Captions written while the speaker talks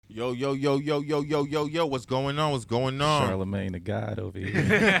Yo, yo, yo, yo, yo, yo, yo, yo, what's going on? What's going on? Charlemagne the God over here.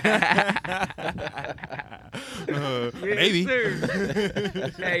 Maybe.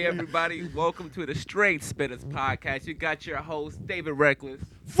 Sir. Hey, everybody. Welcome to the Straight Spitters Podcast. You got your host, David Reckless,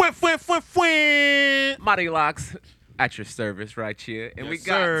 Marty Locks, at your service right here. And Yes,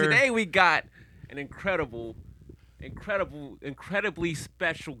 sir. today we got an incredibly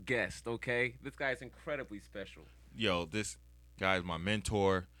special guest, okay? This guy is incredibly special. Yo, this guy's my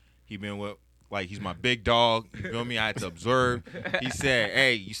mentor. He's my big dog. You feel me? I had to observe. He said,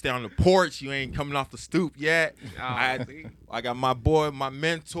 hey, you stay on the porch. You ain't coming off the stoop yet. See? I got my boy, my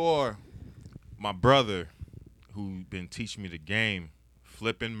mentor, my brother, who been teaching me the game,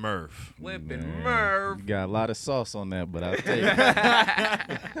 Flippin' Murph. Flippin' Merv. You got a lot of sauce on that, but I'll take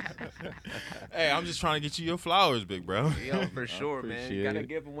it. Hey, I'm just trying to get you your flowers, big bro. Yo, for sure, man. appreciate You gotta it.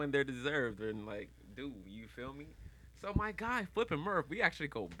 give them when they're deserved. And, dude, you feel me? So, my guy, Flippin' Murph, we actually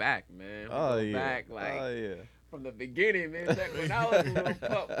go back, man. We go back, from the beginning, man. Back when I was a little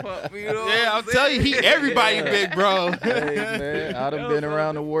pup, you know? Yeah, I'll tell you, everybody big, bro. Hey, man, I done been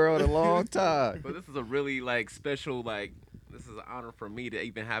around the world a long time. But this is a really, special, this is an honor for me to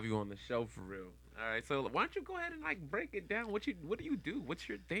even have you on the show for real. All right, so why don't you go ahead and, break it down? What do you do? What's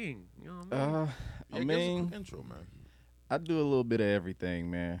your thing? You know what I mean? Yeah, I give us a mean, quick intro, man. I do a little bit of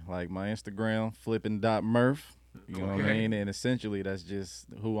everything, man. Like my Instagram, flipping.murph. You know what I mean? And essentially, that's just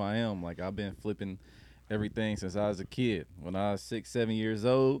who I am. Like, I've been flipping everything since I was a kid. When I was 6, 7 years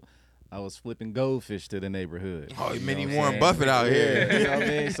old, I was flipping goldfish to the neighborhood. Oh, you made know him what I'm Warren saying? Buffett out Yeah, here. you know what I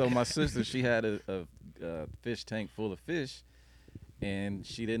mean? So my sister, she had a fish tank full of fish, and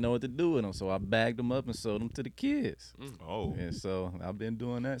she didn't know what to do with them. So I bagged them up and sold them to the kids. Oh, And so I've been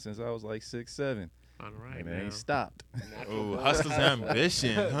doing that since I was like 6, 7. All right, And it man. ain't stopped. oh, hustler's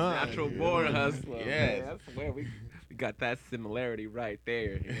ambition, huh? Natural born hustler. Yes. Man, that's where we got that similarity right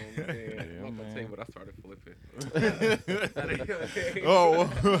there. You know what I'm saying? Yeah, I'm not gonna man. tell you what I started flipping. Oh,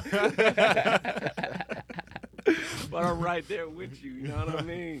 But I'm right there with you. You know what I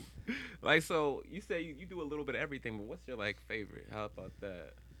mean? So you say you do a little bit of everything, but what's your favorite? How about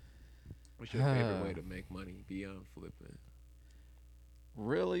that? What's your favorite way to make money beyond flipping?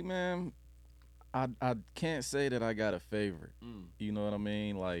 Really, man, I can't say that I got a favorite. You know what I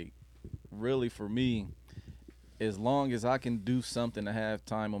mean? Like, really, for me, as long as I can do something to have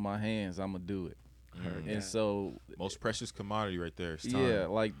time on my hands, I'm going to do it. And so, most precious commodity right there. It's time. yeah,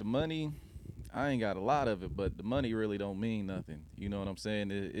 like the money, I ain't got a lot of it, but the money really don't mean nothing. You know what I'm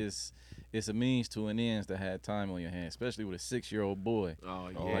saying? It's a means to an end to have time on your hands, especially with a 6-year-old boy. Oh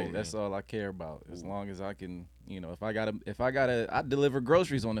yeah. Like, that's all I care about. As long as I can, if I deliver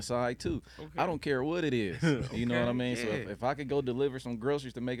groceries on the side too. Okay. I don't care what it is. You know what I mean? So yeah. if I could go deliver some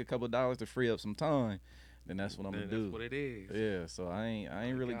groceries to make a couple of dollars to free up some time, then that's what I'm Then gonna do. that's what it is. Yeah. So I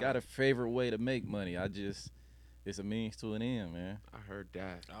ain't really God. got a favorite way to make money. It's a means to an end, man. I heard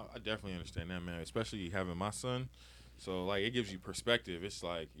that. I definitely understand that, man. Especially having my son, so it gives you perspective. It's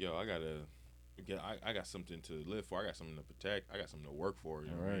like, yo, I got something to live for. I got something to protect. I got something to work for.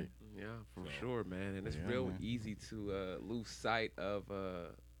 You know what I mean? Yeah, for So, sure, man. And it's yeah, real man. easy to lose sight of,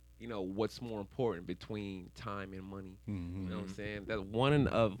 what's more important between time and money. Mm-hmm. You know what I'm saying? That's one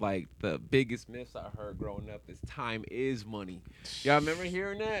of the biggest myths I heard growing up is time is money. Y'all remember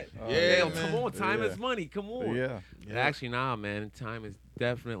hearing that? Yeah, Damn, man. come on, time Yeah. is money. Come on. Yeah. And actually, nah, man. Time is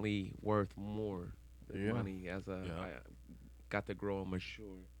definitely worth more than Yeah. money. I got to grow and mature.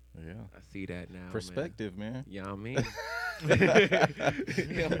 Yeah. I see that now. Perspective, man. Man. You know what I mean? I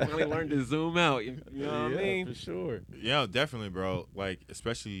finally learned to zoom out. You know what I Yeah, mean? for sure. Yeah, definitely, bro.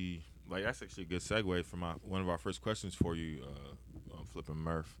 Especially that's actually a good segue from one of our first questions for you, on Flippin'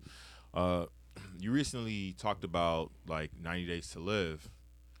 Murph. You recently talked about 90 Days to Live,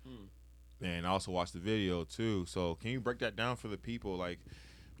 and I also watched the video too. So can you break that down for the people?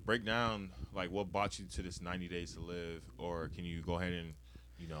 Break down what brought you to this 90 Days to Live, or can you go ahead and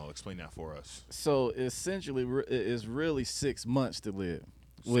explain that for us? So essentially, it's really 6 months to live,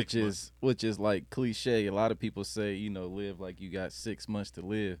 6 which months. is like cliche. A lot of people say, live like you got 6 months to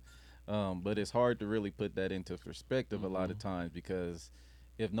live, but it's hard to really put that into perspective a lot of times, because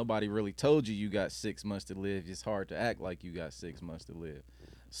if nobody really told you got 6 months to live, it's hard to act like you got 6 months to live.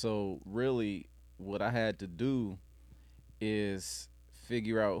 So really, what I had to do is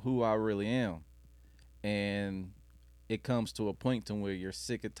figure out who I really am, and it comes to a point to where you're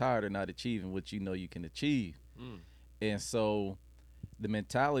sick and tired of not achieving what you can achieve. And so the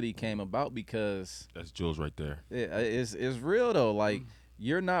mentality came about because That's Jules right there. it's real though. Like,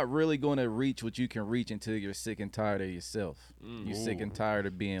 you're not really going to reach what you can reach until you're sick and tired of yourself. You're sick and tired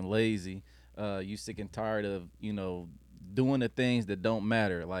of being lazy. You sick and tired of, doing the things that don't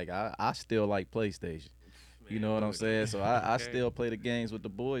matter. Like I still like PlayStation. You know what I'm saying? So I still play the games with the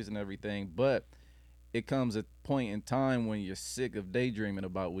boys and everything, but it comes a point in time when you're sick of daydreaming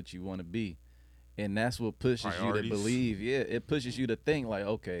about what you want to be. And that's what pushes you to believe. Yeah, it pushes you to think like,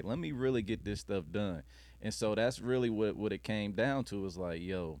 okay, let me really get this stuff done. And so that's really what it came down to, is like,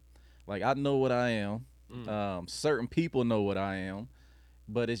 yo, like I know what I am. Certain people know what I am,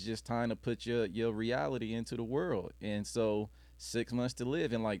 but it's just time to put your reality into the world. And so 6 months to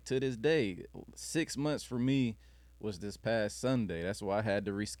live. And like to this day, 6 months for me was this past Sunday. That's why I had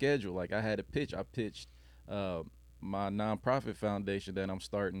to reschedule. Like I had to pitch. I pitched my nonprofit foundation that I'm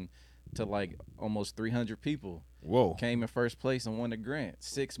starting to like almost 300 people. Whoa. Came in first place and won the grant.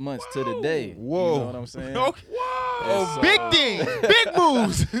 6 months to the day. Whoa. You know what I'm saying? Okay. So, big things, big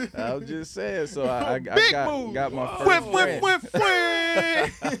moves. I'm just saying. So I got my first grant.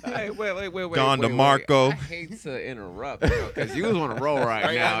 Hey, wait. Don DeMarco. I hate to interrupt, because you was on a roll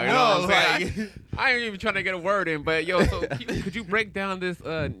right now. You know what I'm saying? I ain't even trying to get a word in, but yo, so could you break down this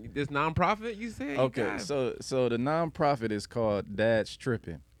nonprofit you said? Okay, so the nonprofit is called Dads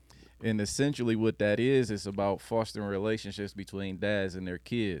Tripping. And essentially what that is, it's about fostering relationships between dads and their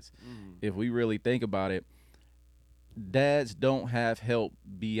kids. If we really think about it, dads don't have help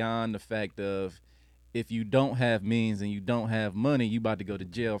beyond the fact of, if you don't have means and you don't have money, you about to go to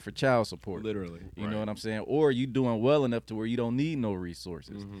jail for child support. Literally. You know what I'm saying? Or you doing well enough to where you don't need no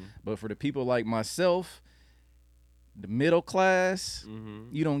resources. But for the people like myself, the middle class,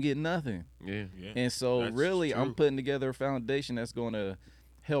 you don't get nothing. Yeah. And so That's really, true. I'm putting together a foundation that's going to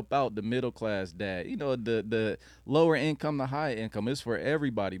help out the middle class dad. You know, the lower income, the high income, is for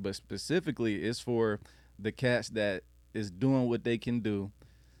everybody, but specifically it's for the cats that is doing what they can do,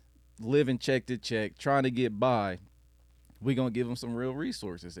 living check to check, trying to get by. We're going to give them some real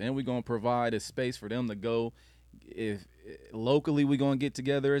resources, and we're going to provide a space for them to go. If locally, we're going to get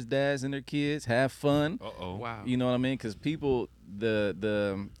together as dads and their kids, have fun. Wow. You know what I mean? Because people,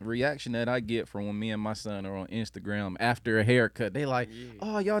 the reaction that I get from when me and my son are on Instagram after a haircut, they like,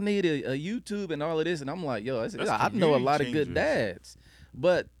 oh, y'all need a YouTube and all of this. And I'm like, yo, I know a lot of good dads,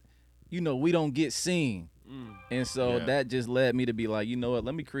 but, you know, we don't get seen. And so that just led me to be like, you know what,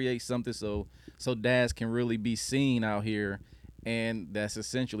 let me create something so dads can really be seen out here. And that's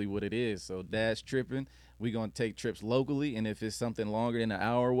essentially what it is. So Dads Tripping, we're going to take trips locally. And if it's something longer than an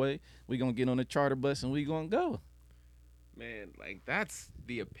hour away, we're going to get on a charter bus and we're going to go. Man, like that's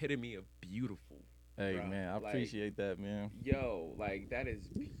the epitome of beautiful. Hey, bro. Man, I appreciate that, man. Yo, like that is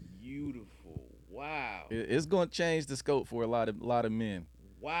beautiful. Wow. It's going to change the scope for a lot of men.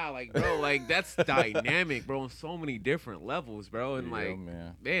 Wow, like bro, like that's dynamic, bro, on so many different levels, bro, and like,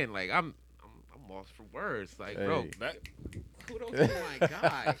 man, like I'm lost for words, like, bro. Kudos to my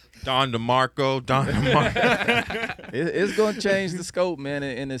guy, Don DeMarco. It's gonna change the scope, man,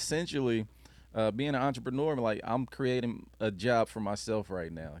 and essentially, being an entrepreneur, like I'm creating a job for myself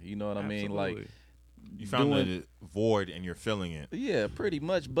right now. You know what I mean? Like, you found the void and you're filling it. Yeah, pretty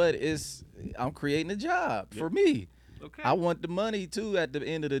much. But I'm creating a job for me. Okay. I want the money too at the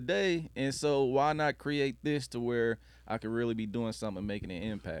end of the day, and so why not create this to where I could really be doing something and making an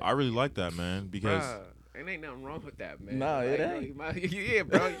impact? I really like that, man, because ain't nothing wrong with that, man. Nah, like, it ain't. Yeah,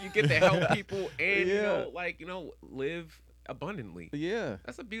 bro, you get to help people and you know, live abundantly. Yeah,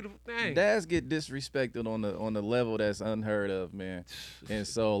 that's a beautiful thing. Dads get disrespected on the level that's unheard of, man. And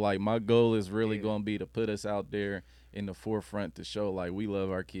so like my goal is really gonna be to put us out there in the forefront to show like we love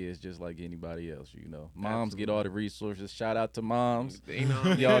our kids just like anybody else, you know. Moms get all the resources. Shout out to moms.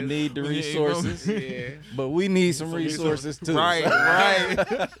 Y'all need the resources. But we need some resources too. Right.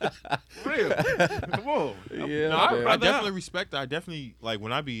 Real. Come on. Yeah. No, I definitely respect that. I definitely like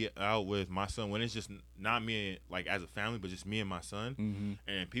when I be out with my son, when it's just not me like as a family, but just me and my son.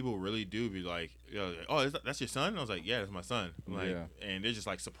 And people really do be like, oh, that's your son? And I was like, yeah, that's my son. Like, and they're just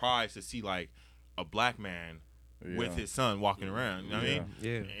like surprised to see like a black man with his son walking around, you know what I mean?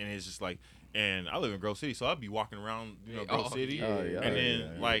 Yeah. And it's just like, and I live in Grove City, so I'd be walking around, you know, Grove City, and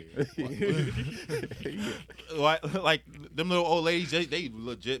then like them little old ladies, they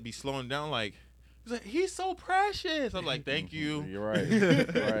legit be slowing down, like he's so precious. I'm like, thank you. You're right,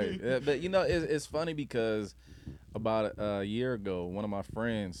 right. But you know, it's funny because about a year ago, one of my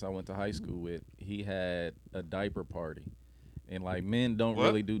friends I went to high school with, he had a diaper party. And like men don't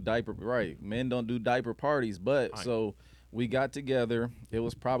really do men don't do diaper parties, but so we got together. It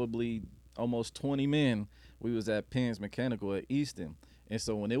was probably almost 20 men. We was at Penn's Mechanical at Easton, and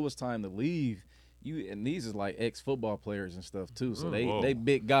so when it was time to leave, and these is like ex-football players and stuff too, so they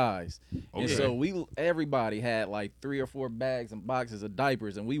big guys, and so everybody had like 3 or 4 bags and boxes of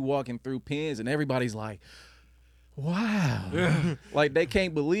diapers, and we walking through Penn's, and everybody's like, Wow. Like they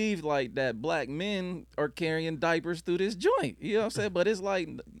can't believe like that black men are carrying diapers through this joint. You know what I'm saying? But it's like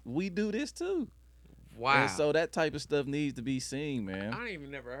we do this too. Wow. And so that type of stuff needs to be seen, man. I ain't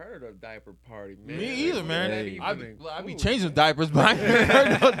even never heard of diaper party, man. Me either, man. Hey. I be changing diapers, but I ain't never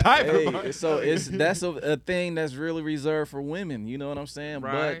heard no diaper party. So that's a thing that's really reserved for women. You know what I'm saying?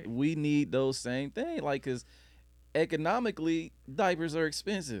 Right. But we need those same things, like, because economically diapers are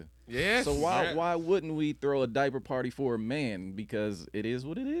expensive. Yes. So why wouldn't we throw a diaper party for a man? Because it is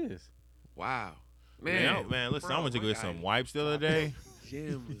what it is. Wow. Man, listen, I went to go get some wipes the other day.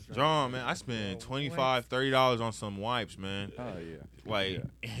 John, man, I spent $25, $30 on some wipes, man. Oh yeah. Like,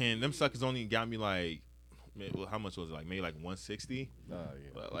 and them suckers only got me like, how much was it? Like maybe like $160. Oh yeah.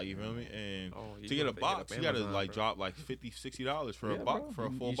 But, like, you feel me? And you to get a gotta box, get you up gotta Amazon, like bro. drop like $50, $60 for a box for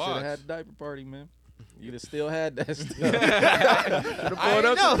a full You box. should have had a diaper party, man. You'd have still had that stuff. I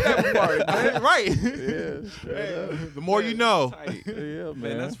know. Right. Yeah. The more you know. Yeah,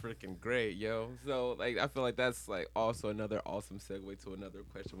 Man, that's freaking great, yo. So, like, I feel like that's like also another awesome segue to another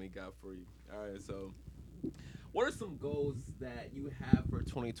question we got for you. All right, so what are some goals that you have for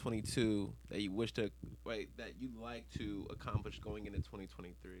 2022 that you wish to, that you'd like to accomplish going into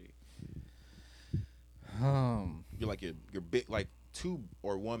 2023? You're like your big, like two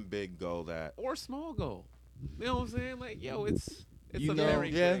or one big goal that. Or small goal. You know what I'm saying? Like, yo, it's You a know, very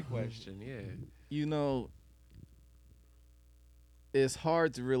yeah. great question. Yeah. You know, it's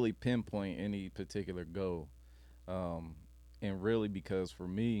hard to really pinpoint any particular goal. And really because for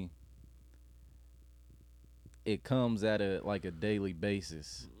me, it comes at a daily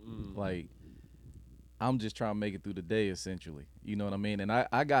basis. Like, I'm just trying to make it through the day, essentially. You know what I mean? And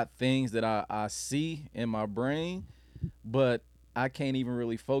I got things that I see in my brain, but I can't even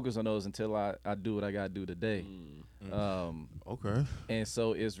really focus on those until I do what I got to do today. Okay. And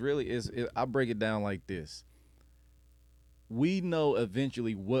so it's really, I break it down like this. We know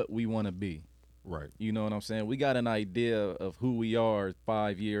eventually what we want to be. Right. You know what I'm saying? We got an idea of who we are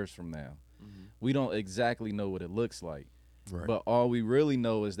 5 years from now. We don't exactly know what it looks like. Right. But all we really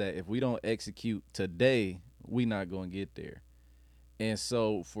know is that if we don't execute today, we not going to get there. And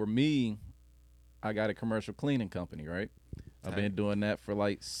so for me, I got a commercial cleaning company, right? I've been doing that for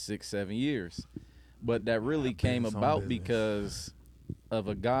like 6-7 years. But that really came about because of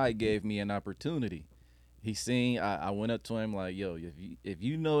a guy gave me an opportunity. He seen, I went up to him like, yo, if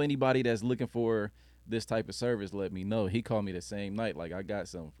you know anybody that's looking for this type of service, let me know. He called me the same night, like, I got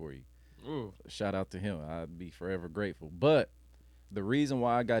something for you. Ooh. Shout out to him. I'd be forever grateful. But the reason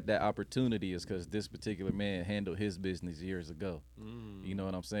why I got that opportunity is because this particular man handled his business years ago. You know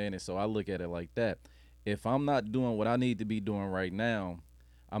what I'm saying? And so I look at it like that. If I'm not doing what I need to be doing right now,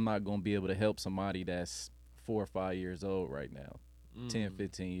 I'm not going to be able to help somebody that's 4 or 5 years old right now, 10,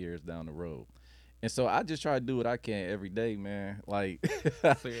 15 years down the road. And so I just try to do what I can every day, man. Like,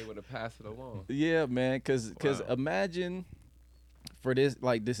 So you're able to pass it along. yeah, man, because imagine for this,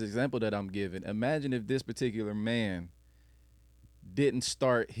 like this example that I'm giving, imagine if this particular man didn't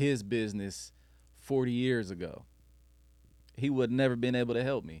start his business 40 years ago. He would never been able to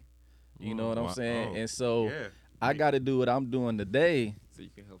help me. You know what I'm saying? And so I got to do what I'm doing today so you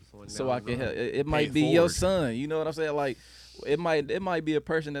can help someone. So I can help. It might be your son. You know what I'm saying? Like, it might be a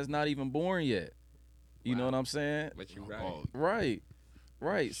person that's not even born yet. You know what I'm saying? But you right.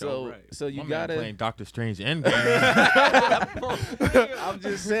 Right. So you My man gotta playing Doctor Strange Endgame. I'm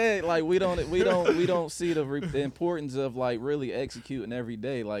just saying, like, we don't see the importance of like really executing every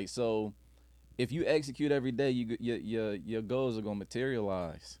day. Like, so if you execute every day, your goals are gonna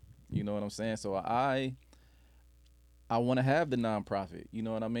materialize. You know what I'm saying? So I want to have the nonprofit. You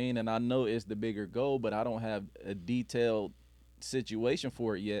know what I mean? And I know it's the bigger goal, but I don't have a detailed situation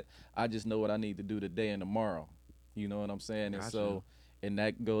for it yet. I just know what I need to do today and tomorrow. You know what I'm saying? Gotcha. And so, and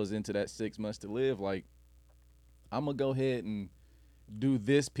that goes into that 6 months to live. Like, I'm gonna go ahead and do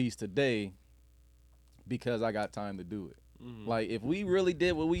this piece today because I got time to do it. Like, if we really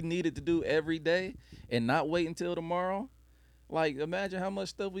did what we needed to do every day and not wait until tomorrow, like, imagine how much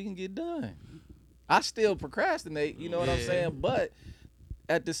stuff we can get done. I still procrastinate, you know what I'm saying? But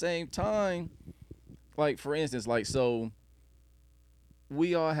at the same time, like, for instance, like, so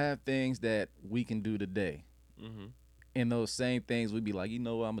we all have things that we can do today. And those same things, we'd be like, you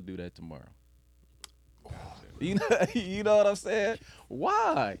know what, I'm going to do that tomorrow. You know what I'm saying?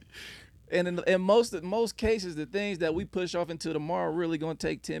 Why? And in most cases, the things that we push off until tomorrow are really going to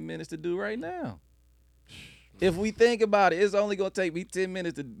take 10 minutes to do right now. If we think about it, it's only going to take me 10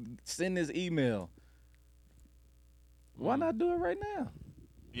 minutes to send this email. Why not do it right now?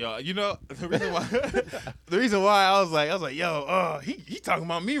 Yo, you know the reason why the reason why I was like, yo, he talking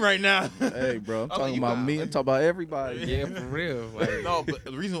about me right now. Hey, bro, I'm talking about me. I'm talking about everybody. Yeah, for real. Like, no, but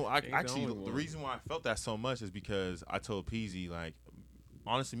the reason why the reason why I felt that so much is because I told Peasy, like,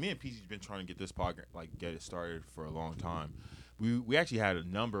 honestly, me and Peasy's been trying to get this podcast, like, get it started for a long time. We actually had a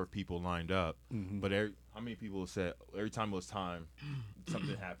number of people lined up, but how many people said every time it was time,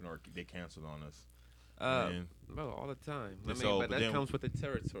 something happened or they canceled on us. Bro, all the time. I mean, so, but that comes with the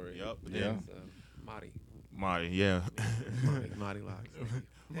territory. Yep. Yeah. Marty, yeah. Marty Locks.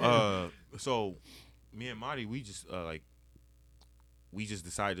 So me and Marty, we just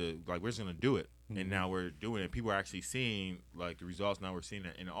decided to, like, we're just gonna do it, and now we're doing it. People are actually seeing, like, the results. Now we're seeing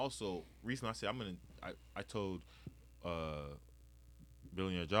it, and also recently I said I told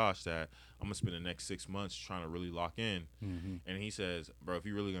Billy and Josh that I'm gonna spend the next 6 months trying to really lock in, and he says, bro, if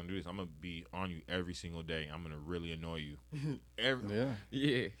you're really gonna do this, I'm gonna be on you every single day. I'm gonna really annoy you.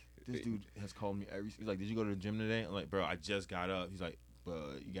 Yeah. This dude has called me he's like, did you go to the gym today? I'm like, bro, I just got up. He's like,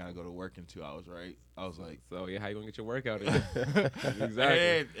 but you gotta go to work in 2 hours, right? I was like, so yeah, how you gonna get your workout in?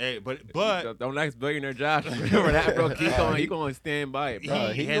 Exactly. Hey, but don't ask billionaire Josh for that, bro. Keep going. He gonna stand by it, bro.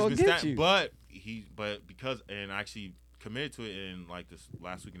 He has been but because I actually committed to it, and like this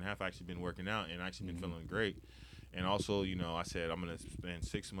last week and a half I actually been working out and actually been feeling great. And also, you know, I said I'm gonna spend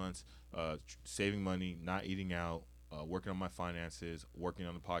 6 months saving money, not eating out, working on my finances, working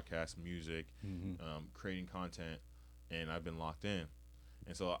on the podcast, music, creating content, and I've been locked in.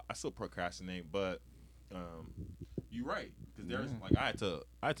 And so I still procrastinate, but you're right, because there's like I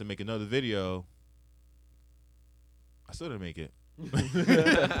had to make another video. I still didn't make it.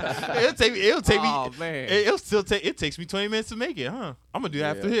 It'll take me. Man. It'll still take. It takes me 20 minutes to make it, huh? I'm gonna do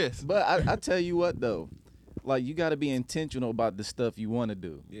that after this. But I tell you what though, like, you got to be intentional about the stuff you want to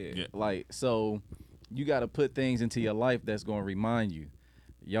do. Yeah. Like, so you got to put things into your life that's gonna remind you.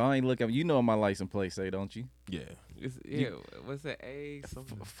 Y'all ain't looking. You know what my license plate say, don't you? Yeah. What's that?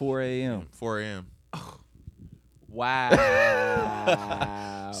 4 a.m. 4 a.m.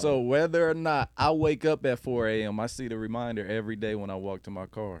 Wow. So whether or not I wake up at 4 a.m., I see the reminder every day when I walk to my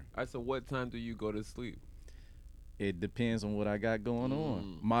car. All right, so what time do you go to sleep? It depends on what I got going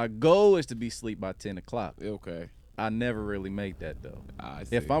on. My goal is to be asleep by 10 o'clock. Okay. I never really make that, though. I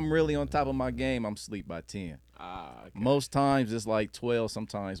see. If I'm really on top of my game, I'm asleep by 10. Okay. Most times it's like 12,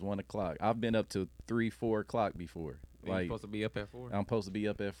 sometimes 1 o'clock. I've been up to 3, 4 o'clock before. You're supposed to be up at 4? I'm supposed to be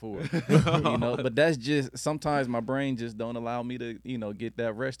up at 4. You know, but that's just, sometimes my brain just don't allow me to, you know, get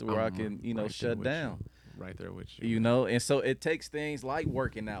that rest where I can, you know, shut down. Right there with you. You know, and so it takes things like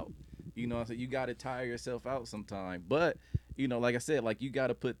working out. You know, so you got to tire yourself out sometime. But, you know, like I said, like, you got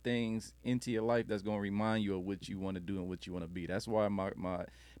to put things into your life that's going to remind you of what you want to do and what you want to be. That's why my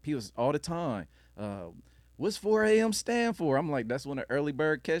people all the time, what's 4 a.m. stand for? I'm like, that's when the early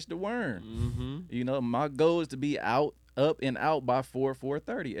bird catch the worm. You know, my goal is to be up and out by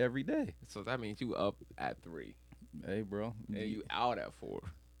 4:30 every day. So that means you up at 3. Hey, bro. And you out at 4.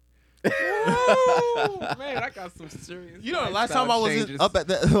 Woo! Man, I got some serious. You know, the last time I was up at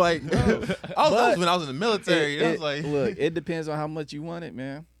that, like, I was when I was in the military. It was like, look, it depends on how much you want it,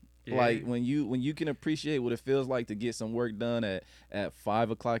 man. Yeah. Like when you can appreciate what it feels like to get some work done at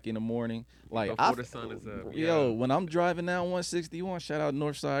 5 o'clock in the morning. Like before the sun is up. Yo, when I'm driving down 161, shout out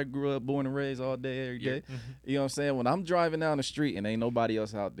Northside, grew up, born and raised all day, every day. You know what I'm saying? When I'm driving down the street and ain't nobody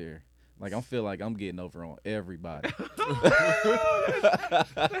else out there, like, I feel like I'm getting over on everybody.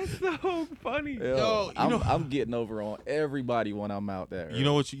 That's so funny. Yo, I'm getting over on everybody when I'm out there. You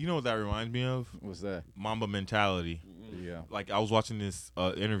know what that reminds me of? What's that? Mamba mentality. Yeah. Like, I was watching this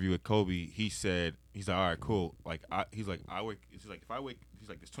interview with Kobe. He's like, all right, cool. Like, he's like,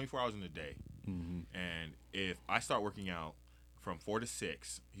 there's 24 hours in a day, and if I start working out from 4 to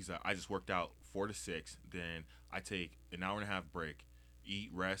 6, he's like, I just worked out 4 to 6. Then I take an hour and a half break,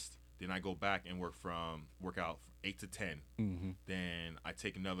 eat, rest. Then I go back and work out 8 to 10. Then I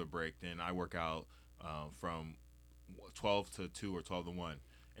take another break. Then I work out from 12 to 2 or 12 to 1.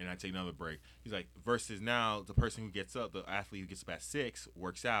 And I take another break. He's like, versus now, the person who gets up, the athlete who gets up at 6,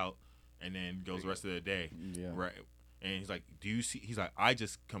 works out, and then goes the rest of the day. Yeah. Right. And he's like, do you see? He's like, I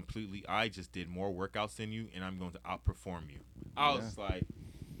just did more workouts than you, and I'm going to outperform you. I was like,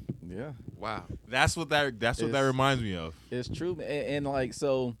 yeah. Wow. That's what that reminds me of. It's true. And like,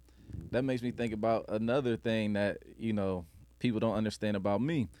 so that makes me think about another thing that, you know, people don't understand about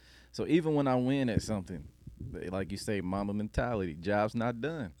me. So even when I win at something, like you say, Mamba mentality, job's not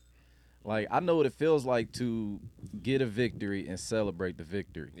done. Like, I know what it feels like to get a victory and celebrate the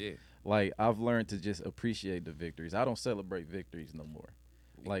victory. Yeah. Like, I've learned to just appreciate the victories. I don't celebrate victories no more.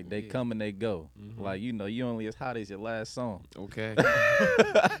 Like they come and they go. Like you only as hot as your last song. Okay.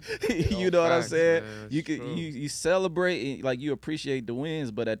 You know what I'm saying? Man, you celebrate and, like you appreciate the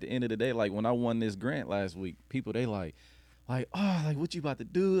wins, but at the end of the day, like when I won this grant last week, people they like oh, like what you about to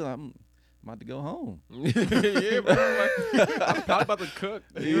do? I'm about to go home. Yeah, bro. Like, I'm about to cook.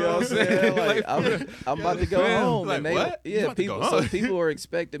 You know what I'm saying? Like, I'm about to go home. Like, and they, what? Yeah, people. So people are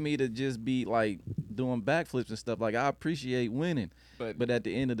expecting me to just be like doing backflips and stuff. Like I appreciate winning, but at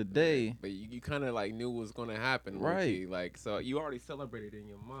the end of the day, but you kind of like knew what was gonna happen, right? Like so, you already celebrated in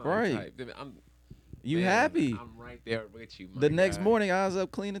your mind, right? You man, happy? I'm right there with you. The next morning, I was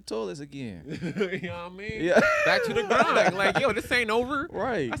up cleaning toilets again. You know what I mean? Yeah. Back to the grind. Like, yo, this ain't over.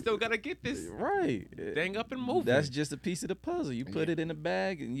 Right. I still gotta get this. Right. Dang up and moving. That's just a piece of the puzzle. You put it in a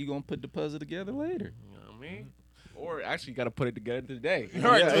bag, and you gonna put the puzzle together later. You know what I mean? Or actually, you gotta put it together today. All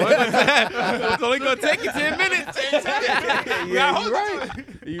right. It's only gonna take you 10 minutes. Yeah, you're right.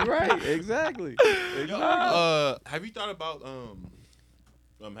 You're right. Exactly. Have you thought about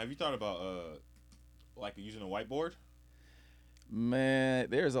like using a whiteboard? Man,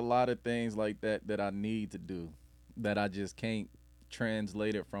 there's a lot of things like that I need to do that I just can't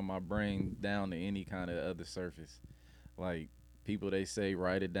translate it from my brain down to any kind of other surface. Like people, they say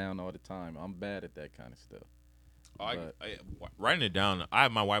write it down all the time. I'm bad at that kind of stuff. Writing it down. I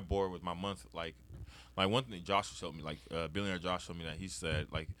have my whiteboard with my month. Like one thing Josh showed me, like billionaire Josh showed me that he said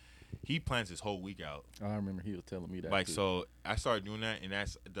like he plans his whole week out. I remember he was telling me that. Like too. So, I started doing that, and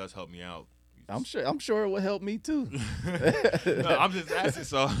it does help me out. I'm sure it will help me too. No, I'm just asking.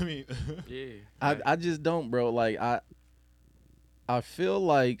 So I mean, Yeah. I just don't, bro. Like I feel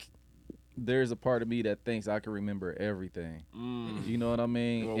like there's a part of me that thinks I can remember everything. You know what I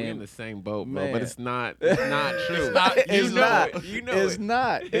mean? Well, we're in the same boat, bro. Man. But it's not true. It's not. You know It's it.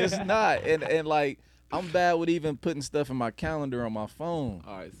 not. It's not. And like I'm bad with even putting stuff in my calendar on my phone.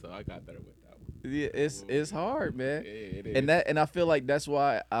 All right, so I got better with that one. Yeah, it's hard, man. Yeah, it is. And I feel like that's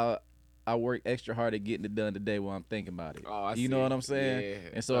why I work extra hard at getting it done today while I'm thinking about it. Oh, I you see. know what I'm saying? Yeah.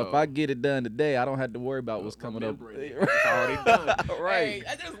 And so if I get it done today, I don't have to worry about what's coming up. It's already done. Right. Hey,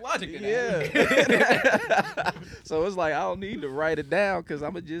 that's just logic in Yeah. that. So it's like I don't need to write it down because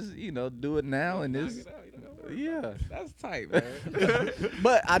I'm gonna just do it now and Knock this. it out, you know? Yeah. That's tight, man.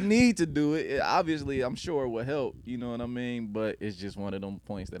 But I need to do it. Obviously, I'm sure it will help. You know what I mean? But it's just one of them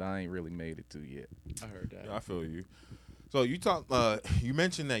points that I ain't really made it to yet. I heard that. I feel you. So you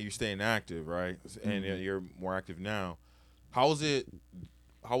mentioned that you're staying active, right? And you're more active now. How was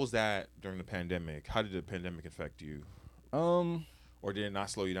that during the pandemic? How did the pandemic affect you? Or did it not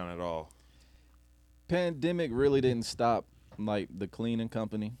slow you down at all? Pandemic really didn't stop like the cleaning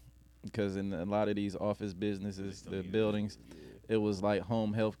company because in a lot of these office businesses, the buildings, it was like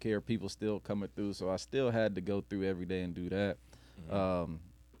home health care, people still coming through. So I still had to go through every day and do that. Mm-hmm.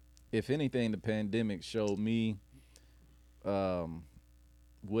 If anything, the pandemic showed me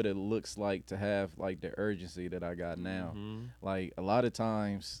what it looks like to have like the urgency that I got now. Mm-hmm. Like a lot of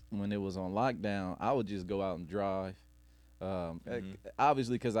times when it was on lockdown, I would just go out and drive.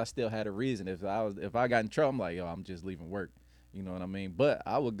 Obviously, because I still had a reason. If I got in trouble, I'm like, yo, I'm just leaving work. You know what I mean? But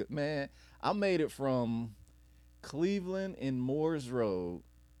I made it from Cleveland and Moores Road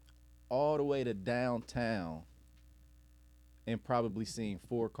all the way to downtown and probably seen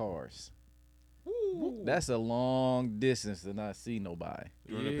 4 cars. Ooh. That's a long distance to not see nobody.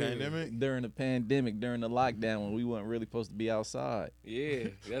 During the pandemic? During the pandemic, during the lockdown when we weren't really supposed to be outside. Yeah.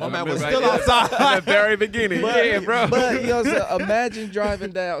 My man was still outside at the very beginning. But, bro. But so imagine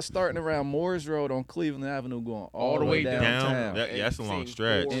driving down, starting around Moores Road on Cleveland Avenue, going all the way downtown. That's a long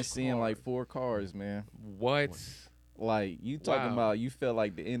stretch. And seeing like 4 cars, man. What? Like you talking about, you felt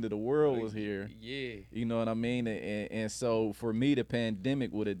like the end of the world was here. Yeah. You know what I mean? And so for me, the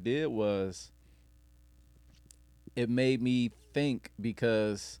pandemic, what it did was it made me think,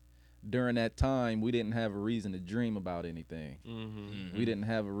 because during that time we didn't have a reason to dream about anything. Mm-hmm. We didn't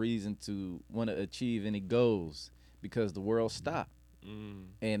have a reason to want to achieve any goals because the world stopped.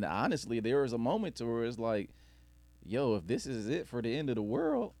 And honestly, there was a moment to where it's like, yo, if this is it for the end of the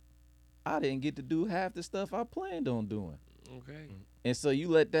world, I didn't get to do half the stuff I planned on doing. Okay. And so you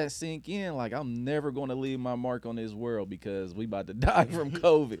let that sink in, like, I'm never going to leave my mark on this world because we about to die from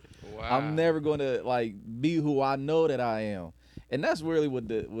COVID. Wow. I'm never going to, like, be who I know that I am. And that's really what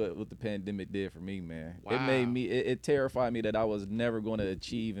the pandemic did for me, man. Wow. It made me, it terrified me that I was never going to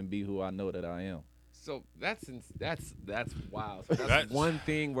achieve and be who I know that I am. So that's wild. So that's one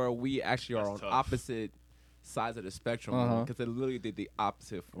thing where we actually are on tough. opposite sides of the spectrum because it literally did the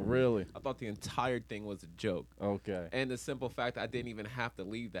opposite for me. Really? I thought the entire thing was a joke. Okay. And the simple fact I didn't even have to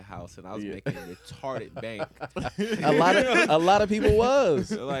leave the house and I was making a retarded bank. A lot of people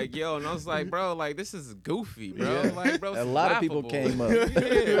was. Like, yo, and I was like, bro, like, this is goofy, bro. Yeah. Like, bro, a lot of people came up.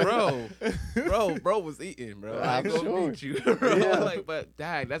 Yeah, bro was eating, bro. I'm gonna beat you, bro. Yeah. Like, but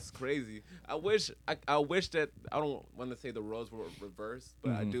dang, that's crazy. I wish that I don't want to say the roles were reversed,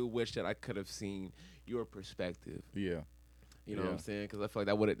 but I do wish that I could have seen your perspective. Yeah. You know what I'm saying? Because I feel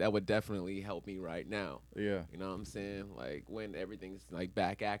like that would definitely help me right now. Yeah. You know what I'm saying? Like when everything's like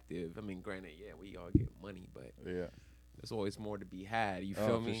back active. I mean, granted, yeah, we all get money, but yeah, there's always more to be had. You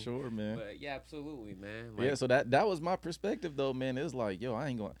feel me? For sure, man. But yeah, absolutely, man. Like, yeah. So that was my perspective, though, man. It was like, yo, I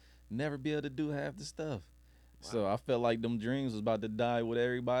ain't gonna never be able to do half the stuff. Wow. So I felt like them dreams was about to die with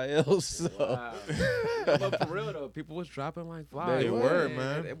everybody else. So. Wow. But for real though, people was dropping like flies. They were,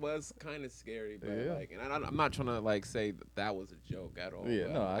 man. It was kind of scary, but like, and I'm not trying to like say that was a joke at all.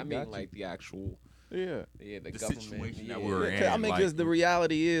 Yeah, no, I mean like the actual. Yeah. Yeah, the government situation that we're in. I mean, because the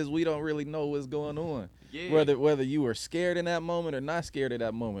reality is we don't really know what's going on. Yeah. Whether you were scared in that moment or not scared at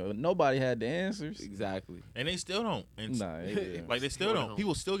that moment, nobody had the answers. Exactly. And they still don't. And nah, they still don't.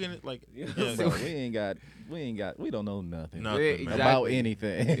 People still getting it. Like, bro, we don't know nothing exactly. about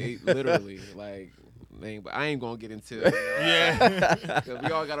anything. Literally, like, man, but I ain't gonna get into it. Yeah, because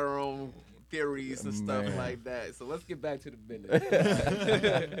we all got our own theories and stuff like that. So let's get back to the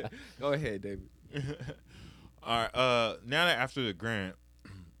business. Go ahead, David. All right. Now that after the grant,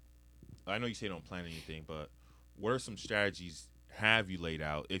 I know you say don't plan anything, but what are some strategies have you laid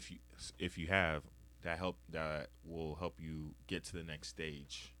out if you have that will help you get to the next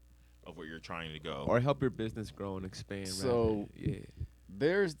stage of where you're trying to go, or help your business grow and expand? So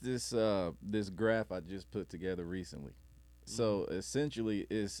there's this graph I just put together recently. So essentially,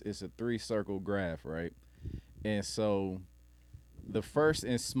 it's a 3-circle graph, right? And so the first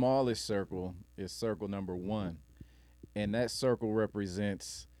and smallest circle is circle number 1, and that circle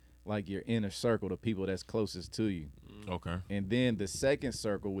represents like your inner circle, the people that's closest to you. Okay. And then the second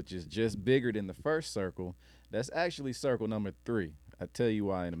circle, which is just bigger than the first circle, that's actually circle number 3. I'll tell you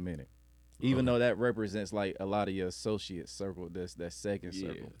why in a minute. Even though that represents like a lot of your associates circle, that's that second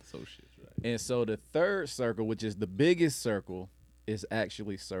circle. Associates, right. And so the third circle, which is the biggest circle, is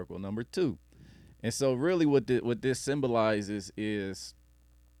actually circle number 2. And so really what this symbolizes is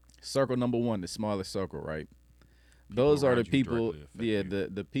circle number 1, the smallest circle, right? Those are the people,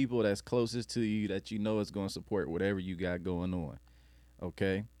 the people that's closest to you that you know is going to support whatever you got going on,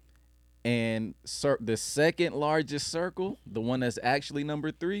 okay? And the second largest circle, the one that's actually number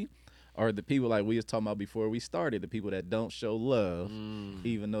 3, are the people like we was talking about before we started, the people that don't show love,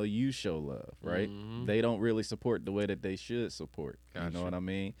 even though you show love, right? They don't really support the way that they should support. Gotcha. You know what I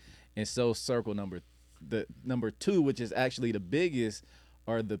mean? And so circle number 2, which is actually the biggest,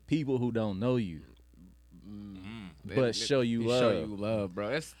 are the people who don't know you. But show you love. Show you love, bro.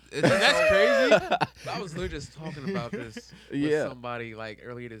 That's crazy. I was literally just talking about this with somebody like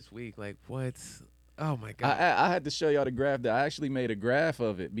earlier this week. Like, what? Oh my god! I had to show y'all the graph. I actually made a graph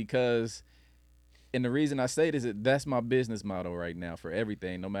of it because, and the reason I say this is that's my business model right now for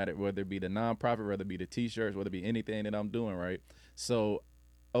everything. No matter whether it be the nonprofit, whether it be the T-shirts, whether it be anything that I'm doing, right? So,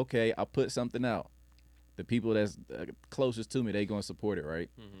 okay, I put something out. The people that's closest to me, they gonna support it, right?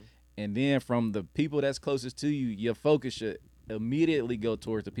 And then from the people that's closest to you, your focus should immediately go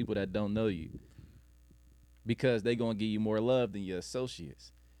towards the people that don't know you, because they gonna give you more love than your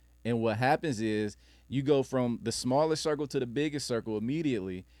associates. And what happens is you go from the smallest circle to the biggest circle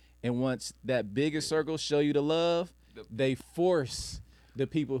immediately, and once that biggest circle show you the love, they force the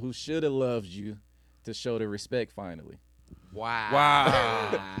people who should have loved you to show the respect finally.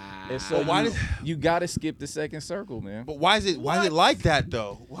 Wow. And so you got to skip the second circle, man. But why is it like that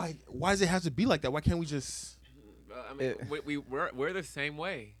though? Why does it have to be like that? Why can't we just? I mean, we're the same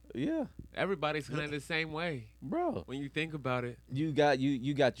way. Yeah. Everybody's kind of the same way, bro. When you think about it, you got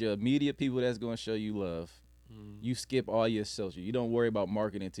your immediate people that's going to show you love. You skip all your associates. You don't worry about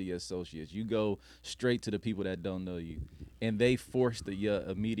marketing to your associates. You go straight to the people that don't know you, and they force your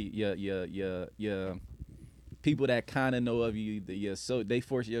immediate your people that kind of know of you. So they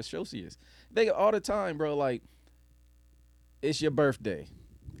force your associates. They all the time, bro. Like, it's your birthday.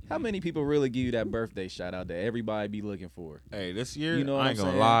 How many people really give you that birthday shout out that everybody be looking for? Hey, this year, you know what I ain't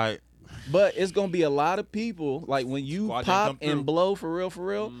gonna lie. But it's gonna be a lot of people. Like when you pop and blow for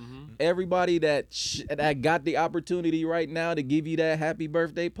real, everybody that got the opportunity right now to give you that happy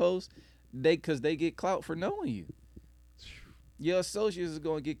birthday post, because they get clout for knowing you. Your associates is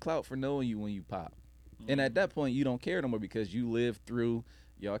gonna get clout for knowing you when you pop, and at that point you don't care no more because you lived through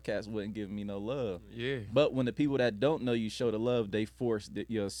y'all cats wasn't giving me no love. Yeah. But when the people that don't know you show the love, they force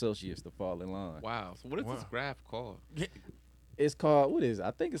your associates to fall in line. Wow. So what is this graph called? It's called, what is it?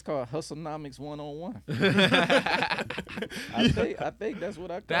 I think it's called Hustlenomics 101. I think that's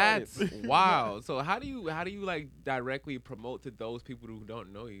what I call That's it. wow. So how do you like directly promote to those people who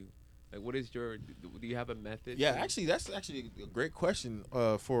don't know you? Like, what is your? Do you have a method? Yeah, actually, that's actually a great question.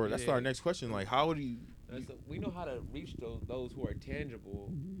 That's our next question. Like, how do you? We know how to reach those who are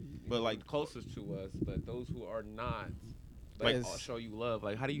tangible, but like closest to us, but those who are not, like, I'll show you love.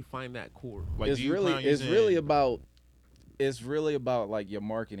 Like, how do you find that core? Like, it's really about like your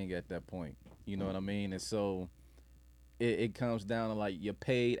marketing at that point. You know what I mean? And so it comes down to like your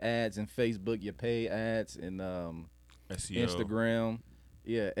paid ads in Facebook, your paid ads in SEO. Instagram.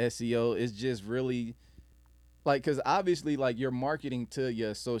 Yeah, SEO is just really like, because obviously like you're marketing to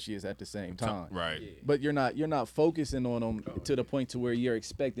your associates at the same time, right? Yeah. But you're not focusing on them to the point to where you're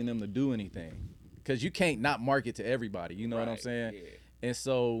expecting them to do anything, because you can't not market to everybody. You know what I'm saying? Yeah. And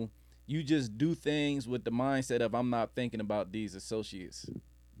so you just do things with the mindset of, I'm not thinking about these associates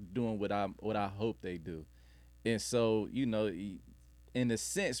doing what I hope they do. And so, you know, in a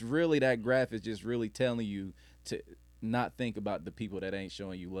sense, really that graph is just really telling you to not think about the people that ain't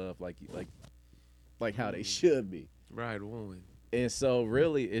showing you love like how they should be. Right on. And so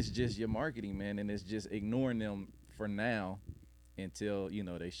really it's just your marketing, man, and it's just ignoring them for now until, you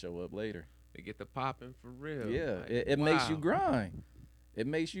know, they show up later. They get the popping for real. Yeah, like, it makes you grind. It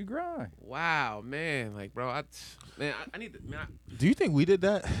makes you grind. Wow, man. Like, bro, I need to, man. Do you think we did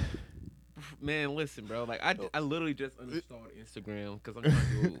that? Man, listen, bro. Like, I literally just uninstalled Instagram because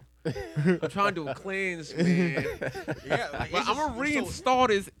I'm trying to do a cleanse, man. Yeah, like, but I'm gonna reinstall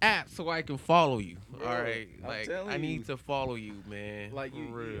this app so I can follow you. Bro, all right, like I need to follow you, man. Like for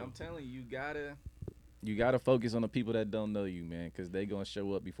real. I'm telling you, you gotta focus on the people that don't know you, man, because they gonna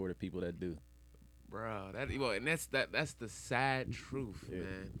show up before the people that do. Bro, and that's the sad truth,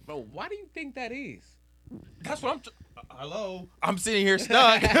 man. Bro, why do you think that is? That's what hello. I'm sitting here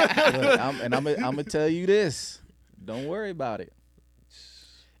stuck. Look, I'm gonna tell you this. Don't worry about it.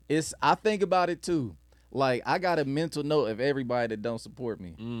 I think about it too. Like, I got a mental note of everybody that don't support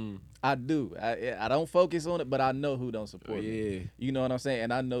me. I do. I don't focus on it, but I know who don't support me. You know what I'm saying?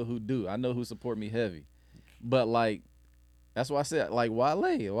 And I know who do. I know who support me heavy. But like, that's why I said, like, Wale,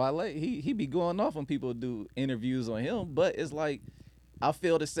 he be going off when people do interviews on him. But it's like, I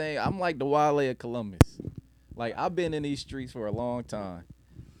feel the same. I'm like the Wale of Columbus. Like, I've been in these streets for a long time.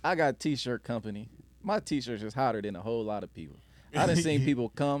 I got a t-shirt company. My t-shirts is hotter than a whole lot of people. I done seen people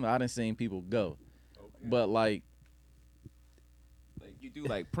come. I done seen people go. Okay. But like you do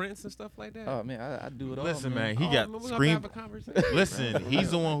like prints and stuff like that. Oh man, I do it all. Listen, man, he got screen. Listen,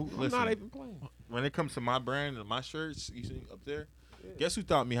 he's the one who. Listen, I'm not even playing. When it comes to my brand and my shirts, you see up there. Yeah. Guess who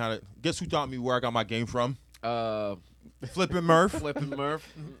taught me where I got my game from? Flippin' Murph. Flippin'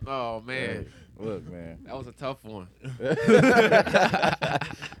 Murph. Oh man. Hey, look, man, that was a tough one.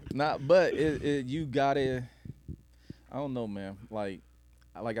 But you gotta. I don't know, man. Like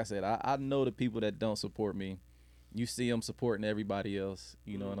I said, I know the people that don't support me. You see them supporting everybody else.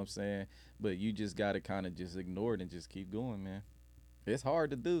 You know what I'm saying? But you just gotta kind of just ignore it and just keep going, man. It's hard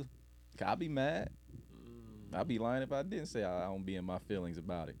to do. I'll be mad. I'd be lying if I didn't say I don't be in my feelings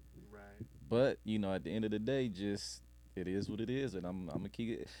about it. Right. But you know, at the end of the day, just it is what it is, and I'm gonna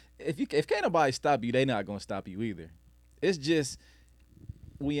keep it. If can't nobody stop you, they not gonna stop you either. It's just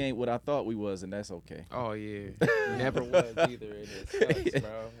we ain't what I thought we was, and that's okay. Oh yeah, never was either, and it sucks,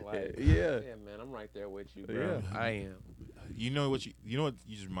 bro. Like yeah, man, I'm right there with you, bro. Yeah. I am. You know what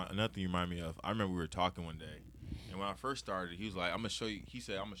another thing you remind me of. I remember we were talking one day. And when I first started, he was like, I'm going to show you. He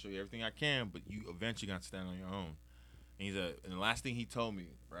said, I'm going to show you everything I can, but you eventually got to stand on your own. And he said, and the last thing he told me,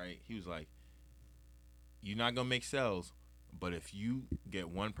 right, he was like, you're not going to make sales, but if you get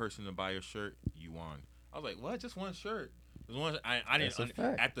one person to buy your shirt, you won. I was like, what? Just one shirt? I didn't.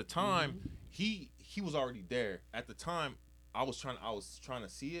 At the time, he was already there. At the time, I was trying to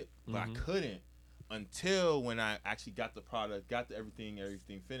see it, but I couldn't until when I actually got the product, got everything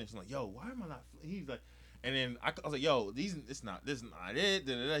finished. I'm like, yo, why am I not? He's like. And then I was like, "Yo, this is not it."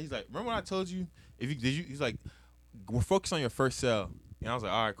 He's like, "Remember when I told you? He's like, we're focused on your first sale." And I was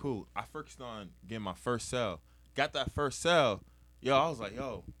like, "All right, cool." I focused on getting my first sale. Got that first sale, yo. I was like,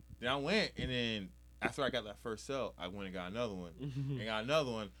 "Yo." Then I went, and then after I got that first sale, I went and got another one, and got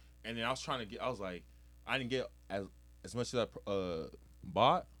another one. And then I was trying to get. I was like, I didn't get as much as I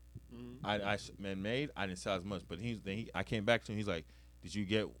bought. I made. I didn't sell as much, but I came back to him. He's like. Did you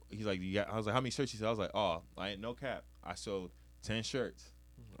get? He's like, I was like, how many shirts? He said, I was like, oh, I ain't no cap. I sold 10 shirts.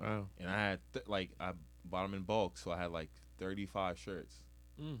 Wow. And I had I bought them in bulk, so I had like 35 shirts.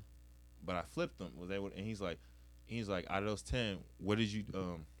 but I flipped them. Was able, and he's like, out of those 10, what did you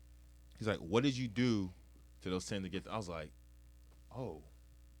He's like, what did you do to those 10 to get? I was like, oh,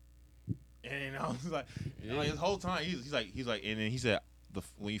 and I was like, his whole time he's like, and then he said,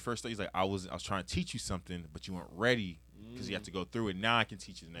 when you first started, he's like, I was trying to teach you something, but you weren't ready because you have to go through it. Now I can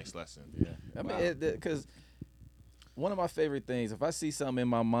teach you the next lesson. Yeah, I mean, because one of my favorite things, if I see something in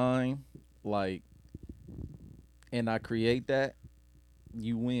my mind, like, and I create that,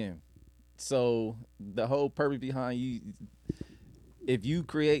 you win. So the whole purpose behind you, if you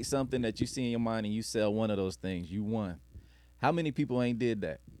create something that you see in your mind and you sell one of those things, you won. How many people ain't did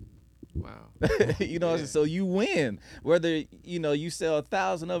that? Wow. You know, so you win. Whether, you know, you sell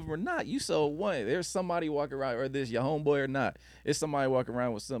 1,000 of them or not, you sold one. There's somebody walking around, or this your homeboy or not, it's somebody walking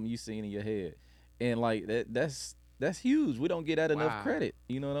around with something you seen in your head. And like that's huge. We don't get that enough credit.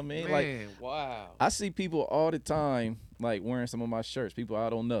 You know what I mean? Man, like, wow. I see people all the time like wearing some of my shirts, people I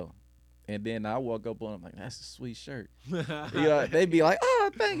don't know. And then I walk up on them like, that's a sweet shirt. You know, they be like, oh,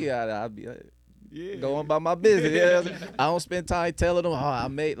 thank you. I'd be like, going about my business. Yeah. I don't spend time telling them, oh, I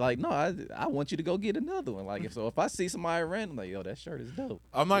made, like, no, I want you to go get another one. Like, if I see somebody random, like, yo, that shirt is dope.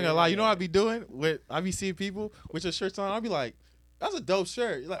 I'm not gonna lie. You know what I be doing? I be seeing people with your shirts on. I'll be like, that's a dope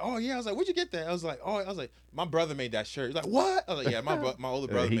shirt. You're like, oh yeah. I was like, where'd you get that? I was like, my brother made that shirt. He's like, what? I was like, yeah, my older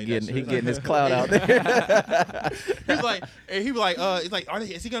brother made that shirt. He getting his clout out there. He's like, and he was like, he's like,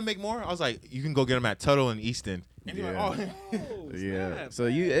 is he gonna make more? I was like, you can go get them at Tuttle and Easton. And he's like, oh, yeah. So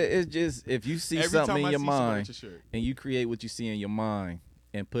it's just, if you see something in your mind and you create what you see in your mind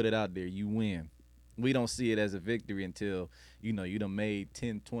and put it out there, you win. We don't see it as a victory until, you know, you done made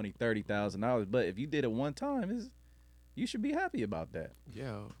 $10,000, $20,000, $30,000. But if you did it one time, you should be happy about that.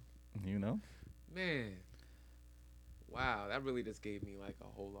 Yo. You know? Man. Wow, that really just gave me like a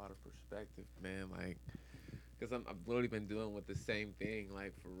whole lot of perspective, man. Like, because I've literally been dealing with the same thing,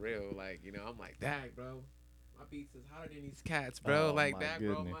 like, for real. Like, you know, I'm like, dang, bro, my beats is hotter than these cats, bro. Oh, like that,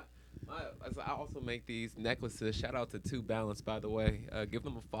 bro. I also make these necklaces. Shout out to 2 Balance, by the way. Give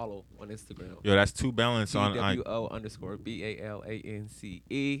them a follow on Instagram. Yo, that's 2 Balance on TWO_BALANCE.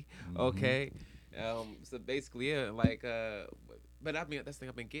 Okay. So basically, yeah, like, but I mean, that's the thing,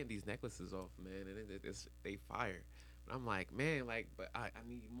 I've been getting these necklaces off, man, and they fire. But I'm like, man, like, but I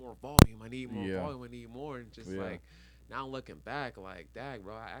need more volume. I need more volume. I need more, and just like, now looking back, like, dang,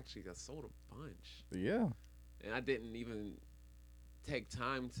 bro, I actually got sold a bunch. Yeah. And I didn't even take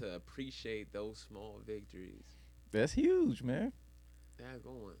time to appreciate those small victories. That's huge, man.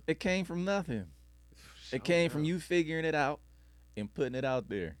 Daggone. It came from nothing. It came from you figuring it out and putting it out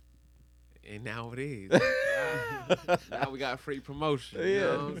there. And now it is. Now we got free promotion. Yeah, you know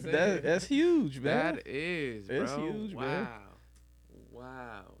what I'm saying? That's huge, man. That is, bro. That's huge, man.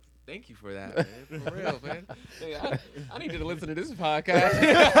 Wow. Thank you for that, man. For real, man. Hey, I need you to listen to this podcast.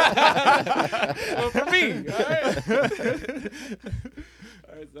 Well, for me. All right.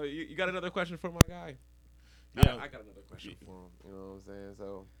 All right, so you got another question for my guy? Yeah. I got another question for him. You know what I'm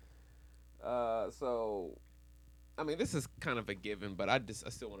saying? So I mean, this is kind of a given, but I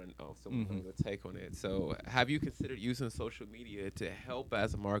still want to know the take on it. So, have you considered using social media to help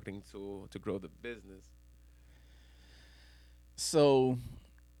as a marketing tool to grow the business? So,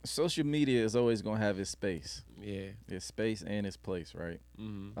 social media is always gonna have its space. Yeah, its space and its place, right?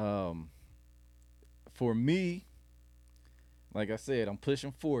 Mm-hmm. For me, like I said, I'm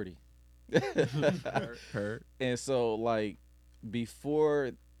pushing 40. Hurt. And so, like,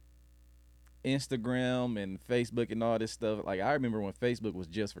 before Instagram and Facebook and all this stuff, like, I remember when Facebook was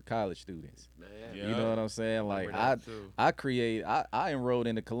just for college students. Man. You know what I'm saying? Like, I enrolled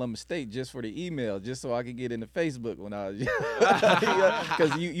into Columbus State just for the email, just so I could get into Facebook when I was,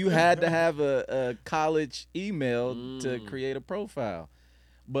 because you had to have a college email to create a profile.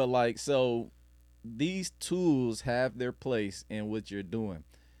 But like, so these tools have their place in what you're doing.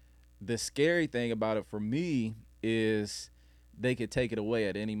 The scary thing about it for me is they could take it away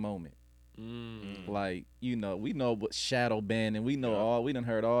at any moment. Like, you know, we know what shadow banning, we know we done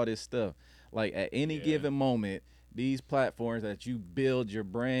heard all this stuff. Like, at any given moment, these platforms that you build your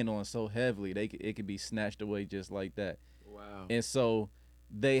brand on so heavily, it could be snatched away just like that. Wow. And so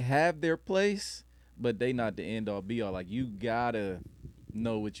they have their place, but they not the end all be all. Like, you gotta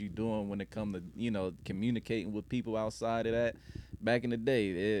know what you're doing when it comes to, you know, communicating with people outside of that. Back in the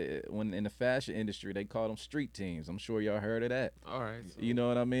day, when in the fashion industry, they called them street teams. I'm sure y'all heard of that. All right. So you know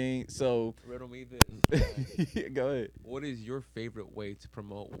what I mean? So riddle me this. Go ahead. What is your favorite way to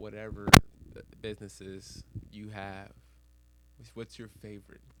promote whatever businesses you have? What's your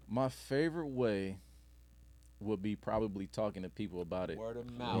favorite? My favorite way would be probably talking to people about it. Word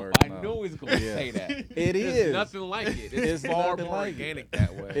of mouth. Word I of mouth. knew he was going to say that. It There's is nothing like it. It's far nothing more like organic it.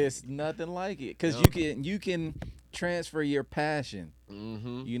 that way. It's nothing like it because No. you can transfer your passion.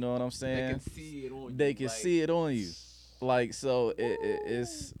 Mm-hmm. You know what I'm They saying? can see it on you. They can see it on you. Like, so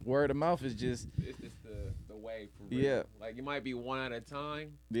it's word of mouth is just It's the way for real. Yeah. Like you might be one at a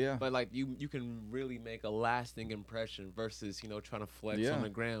time, yeah. but like you can really make a lasting impression versus trying to flex Yeah. on the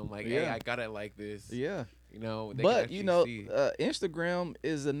ground. Like, hey, Yeah. I got it like this. Yeah. They can But actually see. Instagram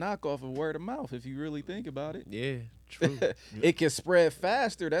is a knockoff of word of mouth if you really think about it. Yeah, true. It can spread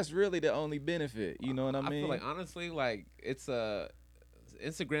faster. That's really the only benefit. You know what I mean? I feel like honestly, like it's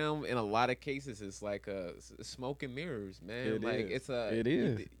Instagram in a lot of cases is like smoke and mirrors, man. It like is. it's It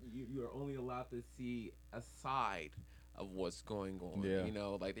is. You're only allowed to see a side of what's going on. Yeah.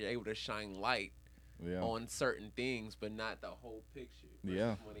 Like they're able to shine light yeah. on certain things, but not the whole picture. Versus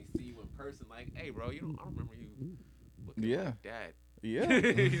Yeah. when they see you in person, like, hey, bro, I don't remember you looking Yeah. like that. Yeah.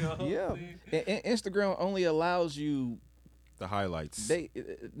 You know what I'm yeah. saying? And Instagram only allows you The highlights. they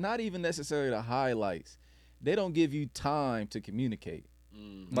not even necessarily the highlights. They don't give you time to communicate.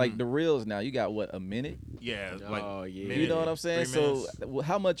 Like the reels now, you got what, a minute? yeah, Oh, like yeah. minute, You know what I'm saying? 3 So minutes.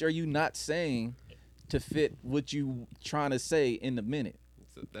 how much are you not saying to fit what you trying to say in the minute?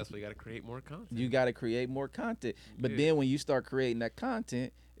 So that's why you got to create more content. You got to create more content. But Yeah. then when you start creating that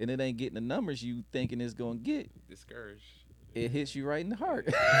content and it ain't getting the numbers you thinking it's going to get, Discouraged. it hits you right in the heart.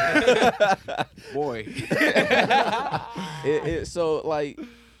 Boy. So like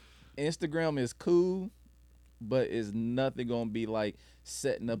Instagram is cool, but it's nothing going to be like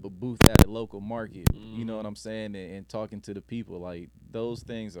setting up a booth at a local market. You know what I'm saying? And talking to the people. Like those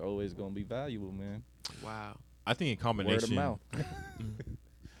things are always going to be valuable, man. Wow. I think in Word combination, of mouth.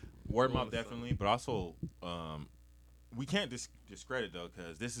 word of mouth definitely, but also we can't discredit though,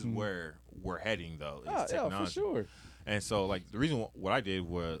 because this is where we're heading though. It's Yeah, technology. for sure. And so like the reason what I did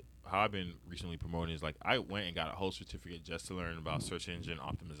was how I've been recently promoting is like I went and got a whole certificate just to learn about search engine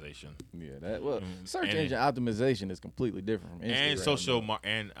optimization Yeah, that search And- engine optimization is completely different from Instagram. and social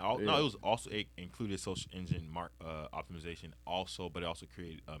though. no, it was also it included social engine optimization also, but it also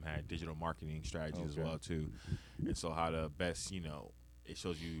created had digital marketing strategies as Okay. well too. And so how to best it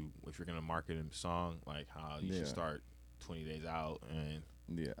shows you if you're gonna market a song, like how you Yeah. should start 20 days out, and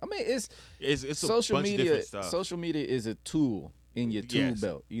Yeah, I mean it's it's social a bunch media. of different stuff. Social media is a tool in your tool Yes.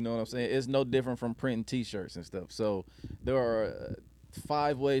 belt. You know what I'm saying? It's no different from printing T-shirts and stuff. So there are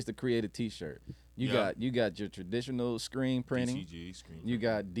 5 ways to create a T-shirt. You got your traditional screen printing. DTG screen. You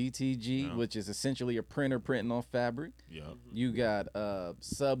got DTG, Yeah. which is essentially a printer printing on fabric. yeah, You got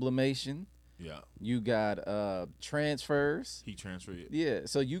sublimation. yeah, You got transfers. heat transfer. Yeah,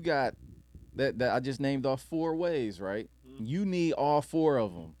 so you got that I just named off 4 ways, right? You need all 4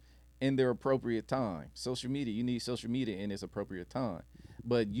 of them in their appropriate time. Social media, you need social media in its appropriate time.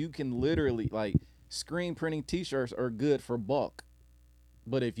 But you can literally like screen printing T-shirts are good for bulk.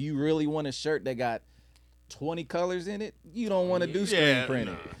 But if you really want a shirt that got 20 colors in it, you don't want to do screen Yeah,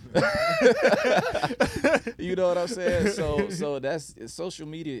 printing. You know what I'm saying? So that's social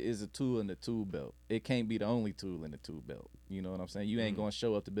media is a tool in the tool belt. It can't be the only tool in the tool belt. You know what I'm saying? You ain't gonna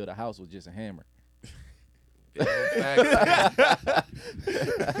show up to build a house with just a hammer. You're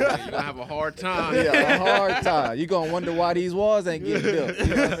gonna have a hard time. Yeah, a hard time. You're gonna wonder why these walls ain't getting built. You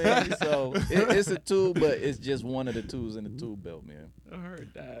know what I mean? So it's a tool, but it's just one of the tools in the tool belt, man. I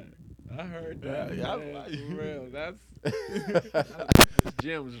heard that. Yeah, man, for real. That's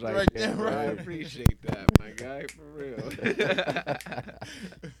gems right there. Bro. I appreciate that, my guy. For real.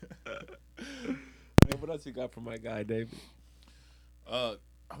 Man, what else you got for my guy, David? I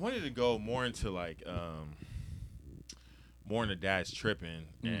wanted to go more into like more into dad's tripping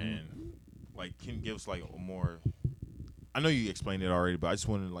and like can you give us like a more. I know you explained it already, but I just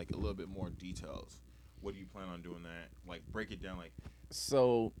wanted like a little bit more details. What do you plan on doing that? Like break it down like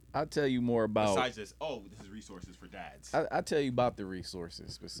So I'll tell you more about. besides this. Oh, this is resources for dads. I tell you about the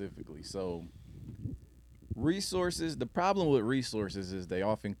resources specifically. So resources, the problem with resources is they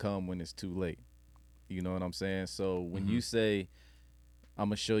often come when it's too late. You know what I'm saying? So when you say, I'm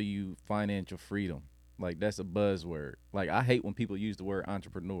going to show you financial freedom, like that's a buzzword. Like I hate when people use the word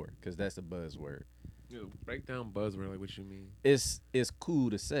entrepreneur because that's a buzzword. Yo, break down buzzword, like what you mean. It's cool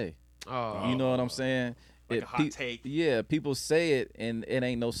to say. Oh, You know what I'm saying? Like a hot take. Yeah, people say it and it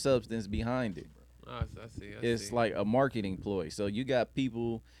ain't no substance behind it. I see. It's like a marketing ploy. So you got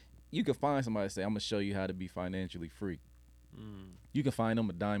people, you can find somebody say, I'm gonna show you how to be financially free. You can find them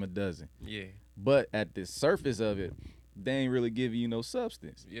a dime a dozen. Yeah. But at the surface of it, they ain't really giving you no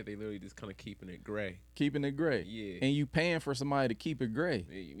substance. Yeah, they literally just kind of keeping it gray. Keeping it gray. Yeah. And you paying for somebody to keep it gray.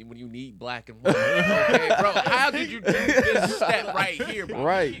 When you need black and white. Okay, bro, how did you do this step right here, bro?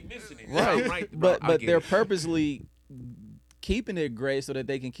 Right. You keep missing it. Right. Right, bro. But they're purposely keeping it gray so that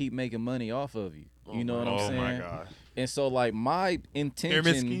they can keep making money off of you. You know what I'm saying? Oh my God. And so like my intention,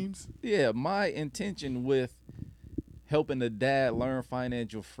 Pyramid schemes? yeah, my intention with helping the dad learn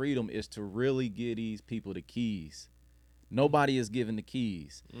financial freedom is to really give these people the keys. Nobody is giving the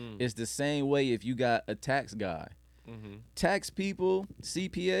keys. It's the same way if you got a tax guy. Tax people,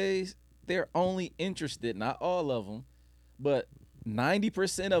 CPAs, they're only interested, not all of them, but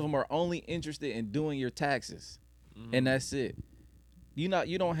 90% of them are only interested in doing your taxes. And that's it. You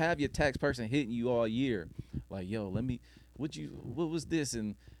don't have your tax person hitting you all year. Like, yo, what was this?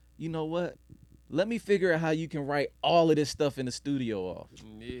 And you know what? Let me figure out how you can write all of this stuff in the studio off.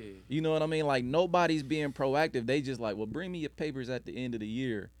 Yeah. You know what I mean? Like, nobody's being proactive. They just like, well, bring me your papers at the end of the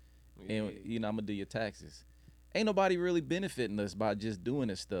year, and I'm gonna do your taxes. Ain't nobody really benefiting us by just doing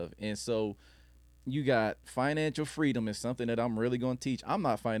this stuff. And so you got financial freedom is something that I'm really gonna teach. I'm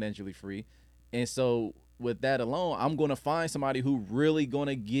not financially free. And so with that alone, I'm gonna find somebody who really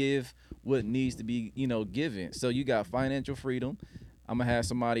gonna give what needs to be, given. So you got financial freedom. I'm gonna have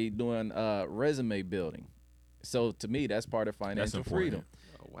somebody doing resume building. So to me, that's part of financial freedom.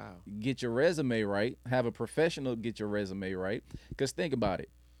 Oh, wow. Get your resume right. Have a professional get your resume right. Because think about it.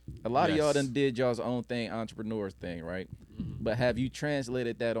 A lot of y'all done did y'all's own thing, entrepreneurs thing, right? But have you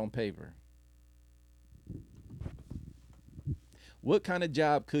translated that on paper? What kind of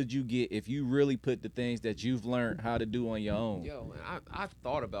job could you get if you really put the things that you've learned how to do on your own? Yo, I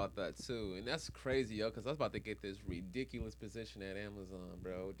thought about that too, and that's crazy, yo, because I was about to get this ridiculous position at Amazon,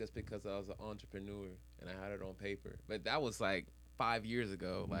 bro, just because I was an entrepreneur and I had it on paper. But that was like 5 years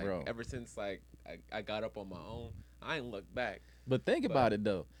ago. Like, bro, ever since like I got up on my own, I ain't looked back. But think about it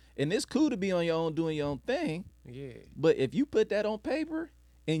though, and it's cool to be on your own doing your own thing. Yeah. But if you put that on paper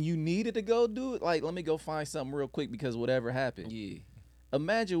and you needed to go do it, like, let me go find something real quick because whatever happened. Yeah.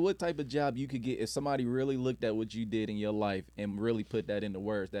 Imagine what type of job you could get if somebody really looked at what you did in your life and really put that into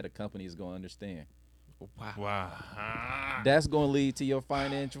words that a company is going to understand. Wow. That's going to lead to your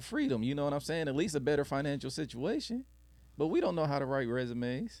financial freedom. You know what I'm saying? At least a better financial situation. But we don't know how to write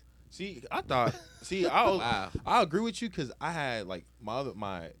resumes. I agree with you because I had like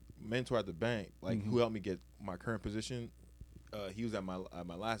my mentor at the bank, like who helped me get my current position. He was at my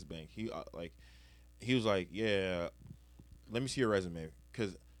last bank. He was like, yeah, let me see your resume,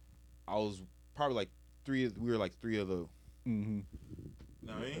 because I was probably like three of the. You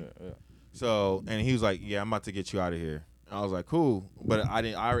know what I mean? Yeah. So, and he was like, yeah, I'm about to get you out of here. I was like, cool, but I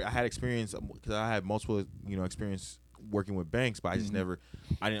didn't. I had experience because I had multiple, experience working with banks, but I just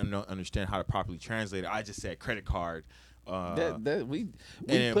I didn't understand how to properly translate it. I just said credit card. We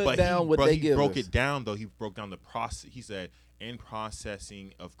put down what they give us. He broke it down though. He broke down the process. He said in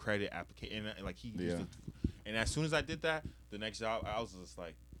processing of credit application, and like and as soon as I did that, the next job I was just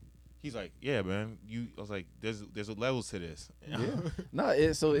like, he's like, yeah, man. I was like, there's a levels to this. Yeah.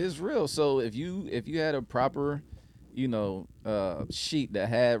 No, so it's real. So if you had a proper, sheet that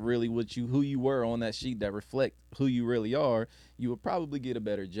had really who you were on that sheet that reflect who you really are, you would probably get a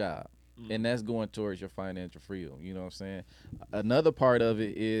better job. And that's going towards your financial freedom. You know what I'm saying? Another part of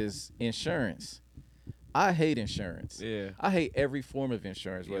it is insurance. I hate insurance. Yeah. I hate every form of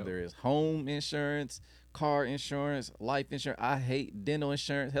insurance, whether it's home insurance, car insurance, life insurance. I hate dental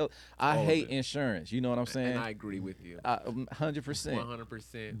insurance, health. I hate insurance. You know what I'm saying? And I agree with you. 100%.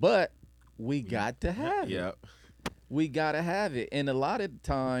 100%. But we got to have it. Yeah. We got to have it. And a lot of the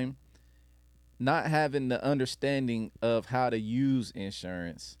time, not having the understanding of how to use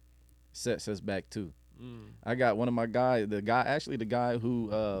insurance sets us back too. I got one of my guys, the guy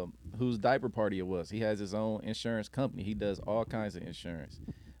whose diaper party it was. He has his own insurance company. He does all kinds of insurance.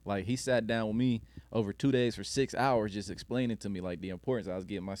 Like, he sat down with me over 2 days for 6 hours just explaining to me like the importance. I was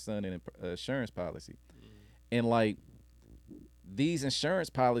getting my son an insurance policy. And like these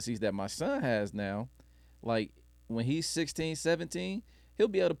insurance policies that my son has now, like when he's 16, 17, he'll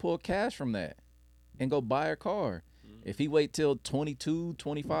be able to pull cash from that and go buy a car. If he wait till 22,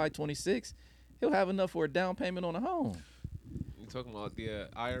 25, 26, he'll have enough for a down payment on a home. You talking about the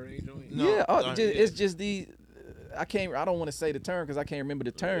IRA joint? No, it's just the I don't want to say the term because I can't remember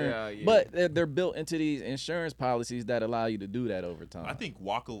the term. But they're built into these insurance policies that allow you to do that over time. I think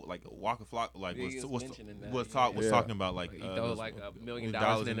Waka Flock was talking about like throw like $1 million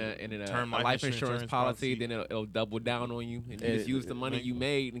in a life insurance policy, then it'll double down on you, and you just use the money you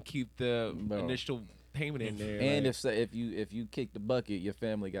made and keep the initial payment in there. And if you kick the bucket, your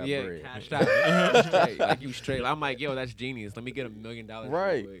family got bread. Cashed out. Straight, like you straight. I'm like, yo, that's genius. Let me get $1 million.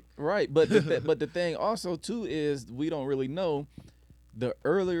 Right. But the thing also too is we don't really know. The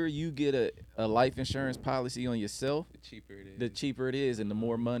earlier you get a life insurance policy on yourself, the cheaper it is, and the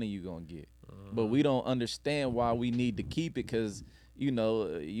more money you're gonna get. But we don't understand why we need to keep it, because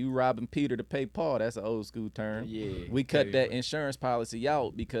you robbing Peter to pay Paul. That's an old school term. Yeah. We cut that insurance policy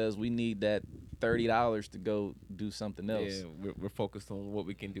out because we need that $30 to go do something else. Yeah, we're focused on what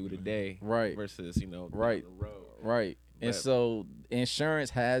we can do today, right? Versus right, down the road. Right. And so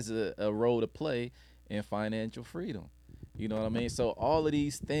insurance has a role to play in financial freedom. You know what I mean? So all of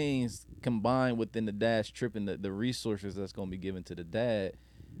these things combined within the Dash Trip and the resources that's going to be given to the dad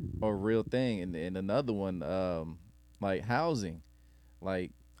are a real thing. And another one, like housing.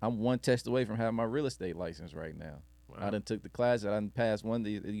 Like, I'm one test away from having my real estate license right now. Wow. I done took the class. I done passed one.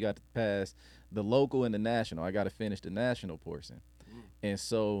 You got to pass the local and the national. I got to finish the national portion. And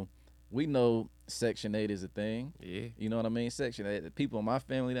so we know Section 8 is a thing. Yeah. You know what I mean? Section 8. The people in my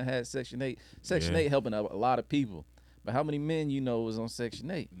family that had Section 8. Section 8 helping a lot of people. But how many men was on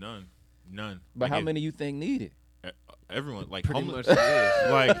Section 8? None. But how many you think need it? Everyone, like homelessness,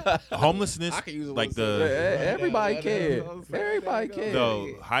 I can use like everybody can. Everybody can.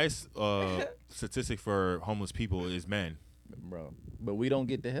 The highest statistic for homeless people is men, bro. But we don't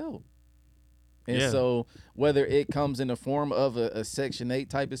get the help. And so whether it comes in the form of a Section 8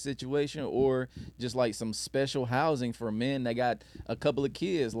 type of situation or just like some special housing for men that got a couple of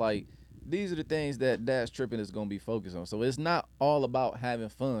kids, like, these are the things that Dash Tripping is going to be focused on. So it's not all about having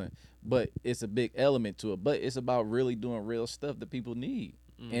fun, but it's a big element to it. But it's about really doing real stuff that people need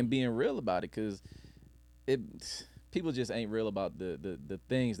and being real about it, because people just ain't real about the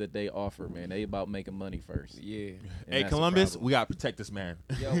things that they offer, man. They about making money first. Yeah. Hey, Columbus, we got to protect this man.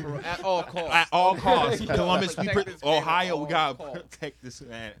 Yo, bro, at all costs. At all costs. Columbus, Ohio, we got to costs. protect this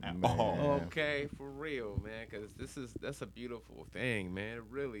man at all. Okay, for real, man, because that's a beautiful thing, man. It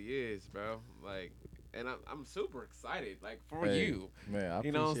really is, bro. Like, and I'm super excited, like, for you. Man, I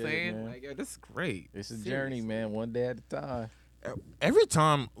you know what I'm saying? It, like, yo, this is great. It's a journey, man, one day at a time. Every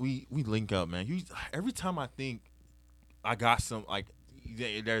time we link up, man, every time I think I got some, like,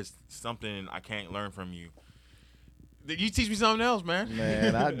 there's something I can't learn from you, you teach me something else, man.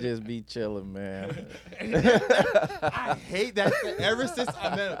 Man, I just be chilling, man. I hate that. Ever since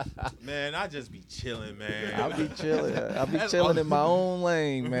I met him, man, I just be chilling, man. I be chilling. I be chilling in my own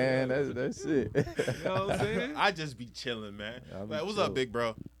lane, man. That's it. You know what I'm saying? I just be chilling, man. Like, what's up, big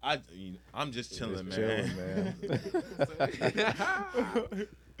bro? I'm just chilling, man.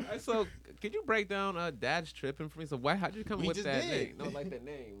 So, could you break down Dad's Tripping for me? So, how'd you come with that name? No, like the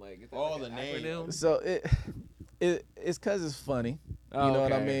name, like, is that all like the name. Acronym? So it's because it's funny. You know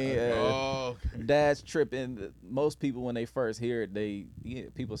what I mean? Dad's Tripping. Most people, when they first hear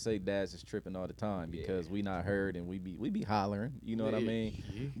it, people say Dad's is tripping all the time because we not heard and we be hollering. You know what I mean?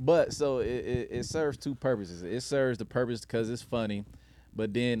 Yeah. But so it serves two purposes. It serves the purpose because it's funny,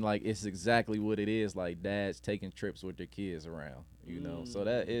 but then, like, it's exactly what it is. Like, dads taking trips with their kids around. You know, so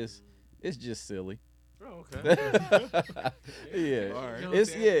it's just silly. Oh, okay. Yeah. Right.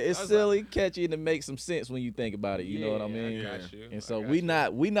 It's silly, catchy, and it makes some sense when you think about it. You know what I mean? I got you. And so we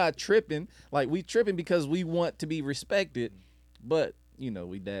not tripping. Like, we tripping because we want to be respected, but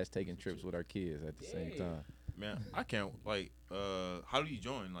we dads taking trips with our kids at the same time. Man, I can't, like, how do you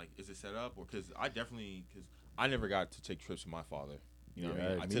join? Like, is it set up, or because I never got to take trips with my father. You know what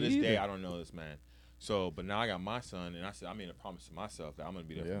I mean? To this day, I don't know this man. So, but now I got my son, and I said I made a promise to myself that I'm gonna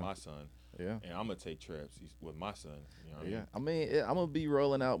be there for my son. Yeah. And I'm gonna take trips with my son. You know what I mean? I'm gonna be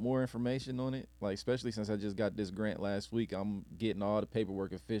rolling out more information on it. Like, especially since I just got this grant last week, I'm getting all the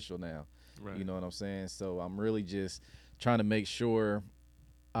paperwork official now. Right. You know what I'm saying? So I'm really just trying to make sure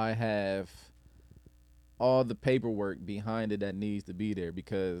I have all the paperwork behind it that needs to be there,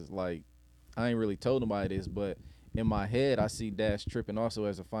 because, like, I ain't really told nobody this, but in my head I see Dash Tripping also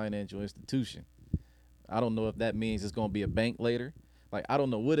as a financial institution. I don't know if that means it's gonna be a bank later. Like, I don't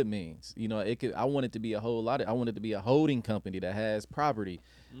know what it means. I want it to be a whole lot. I want it to be a holding company that has property.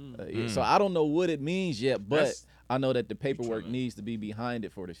 So I don't know what it means yet, but I know that the paperwork needs to be behind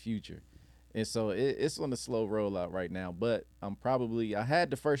it for the future. And so it's on the slow rollout right now. But I had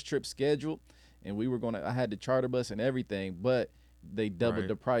the first trip scheduled, and I had the charter bus and everything, but they doubled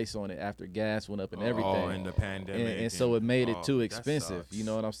the price on it after gas went up and everything. Oh, in the pandemic. And so it made it too expensive. You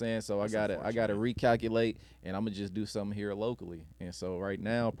know what I'm saying? So I gotta recalculate, and I'm gonna just do something here locally. And so right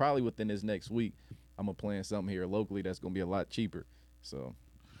now, probably within this next week, I'm gonna plan something here locally that's gonna be a lot cheaper. So,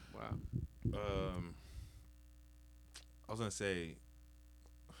 wow. I was gonna say,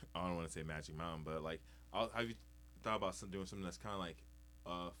 I don't want to say Magic Mountain, but like, have you thought about doing something that's kind of like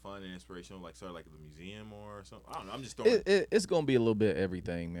fun and inspirational, like sort of like the museum or something? I don't know. I'm just throwing. It's gonna be a little bit of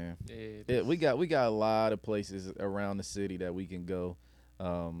everything, man. Yeah, We got a lot of places around the city that we can go.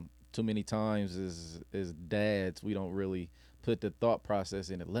 Too many times as dads, we don't really put the thought process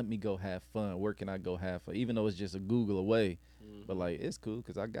in it. Let me go have fun. Where can I go have fun? Even though it's just a Google away, but like it's cool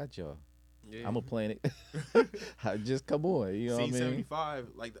because I got y'all. Yeah. I'm a planet. Just come on, you know what I mean? Scene 75,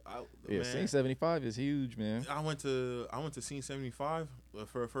 like yeah, Scene 75 is huge, man. I went to Scene 75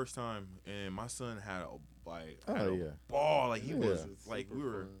 for the first time, and my son had a ball. Like he was like we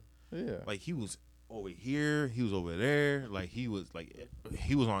were, like he was over here, he was over there, like he was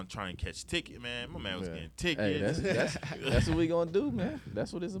on trying to catch ticket, man. My man was getting tickets. Hey, that's what we gonna do, man.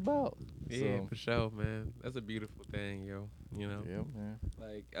 That's what it's about. Yeah, so. For sure, man. That's a beautiful thing, yo. You know. Yeah, man.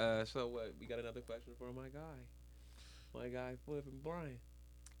 Like, so what? We got another question for my guy, Flip and Brian.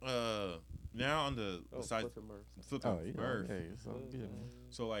 Now on the side, Flip and Murph. Hey, it's all good, man.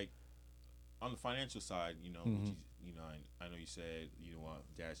 So like, on the financial side, you know, I know you said you don't want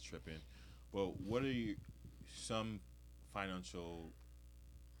dad's tripping. But what are some financial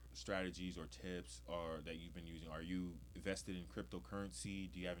strategies or tips that you've been using? Are you invested in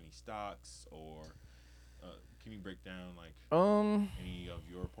cryptocurrency? Do you have any stocks, or can you break down like any of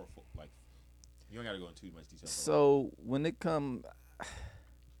your portfolio? Like, you don't got to go into too much detail. So when it comes,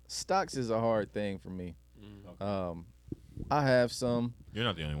 stocks is a hard thing for me. Okay. I have some. You're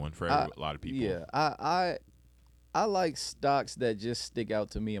not the only one. For a lot of people. Yeah, I like stocks that just stick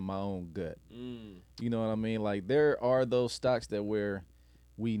out to me in my own gut. You know what I mean? Like there are those stocks that where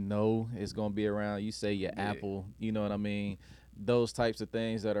we know it's gonna be around. You say your Apple, you know what I mean? Those types of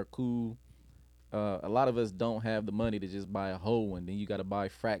things that are cool. A lot of us don't have the money to just buy a whole one. Then you got to buy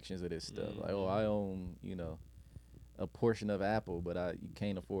fractions of this stuff. Like, I own, a portion of Apple, but you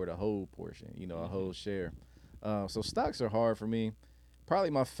can't afford a whole portion, a whole share. So stocks are hard for me.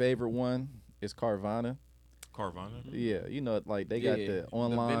 Probably my favorite one is Carvana. Yeah, like they got the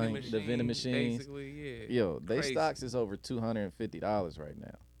online, the vending machines. Basically, yeah. Yo, they stocks is over $250 right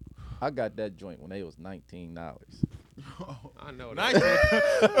now. I got that joint when they was $19. I know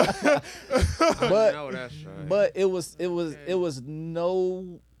that. But, I know that's right. But it was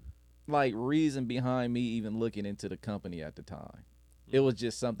no like reason behind me even looking into the company at the time. It was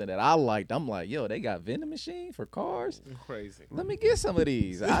just something that I liked. I'm like, yo, they got vending machine for cars. Crazy. Let me get some of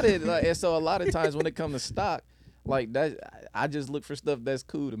these. I did, and so a lot of times when it comes to stock, like that, I just look for stuff that's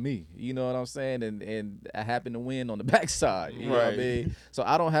cool to me. You know what I'm saying? And I happen to win on the backside. You know what I mean? So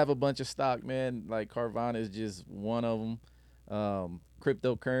I don't have a bunch of stock, man. Like Carvana is just one of them.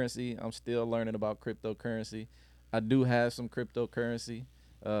 Cryptocurrency. I'm still learning about cryptocurrency. I do have some cryptocurrency.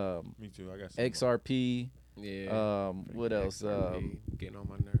 Me too. I got some. XRP. Yeah. What else? Getting on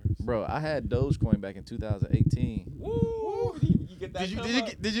my nerves. Bro, I had Dogecoin back in 2018. Woo! You get that? Did you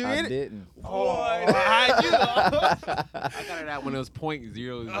I get it? Didn't. Oh, I got it out when it was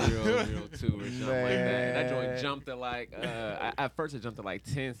 .0002 or something like that. And that joint jumped to like at first it jumped to like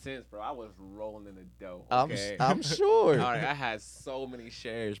 10 cents, bro. I was rolling in the dough. Okay? I'm sure. All right, I had so many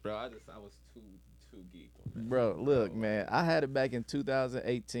shares, bro. I was too geek on that. Bro, look, man, I had it back in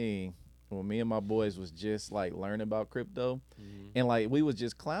 2018 when me and my boys was just like learning about crypto, and like we was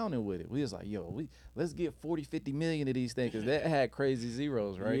just clowning with it. We was like, yo, let's get 40, 50 million of these things because that had crazy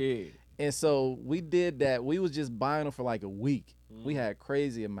zeros, right? Yeah. And so we did that. We was just buying them for like a week. We had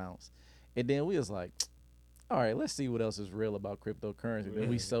crazy amounts, and then we was like, all right, let's see what else is real about cryptocurrency. Then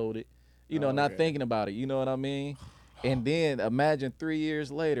we sold it, not thinking about it. You know what I mean? And then imagine 3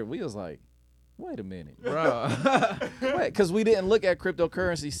 years later, we was like, wait a minute, bro. Because we didn't look at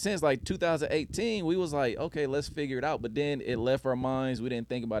cryptocurrency since like 2018. We was like, okay, let's figure it out. But then it left our minds. We didn't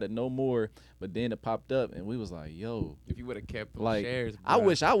think about it no more. But then it popped up, and we was like, yo. If you would have kept like, shares, bro. I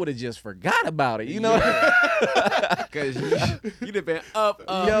wish I would have just forgot about it. You know? Because you'd have been up,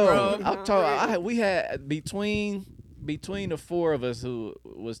 yo, bro. I'm talking. We had between the four of us who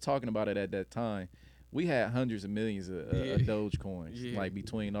was talking about it at that time. We had hundreds of millions of Dogecoins, like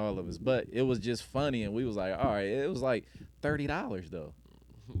between all of us. But it was just funny, and we was like, all right, it was like $30 though.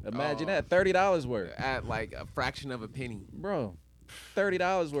 Imagine that, $30 worth. At like a fraction of a penny. Bro,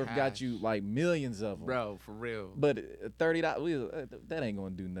 $30 worth got you like millions of them. Bro, for real. But $30, that ain't gonna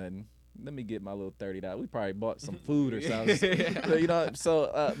do nothing. Let me get my little $30. We probably bought some food or something.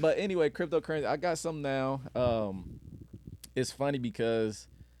 So, but anyway, cryptocurrency, I got some now. It's funny because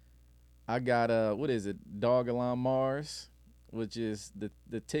I got what is it? Dog Elon Mars, which is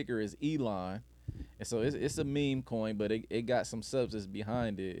the ticker is Elon, and so it's a meme coin, but it got some substance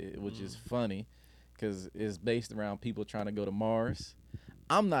behind it, which is funny, because it's based around people trying to go to Mars.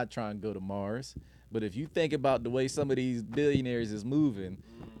 I'm not trying to go to Mars, but if you think about the way some of these billionaires is moving,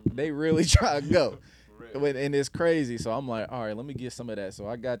 they really try to go. And it's crazy. So I'm like, all right, let me get some of that. So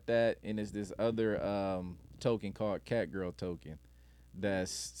I got that, and it's this other token called Catgirl token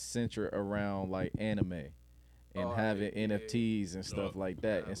that's centered around like anime and having NFTs and stuff like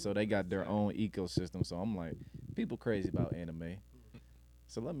that. And so they got their own ecosystem. So I'm like, people crazy about anime.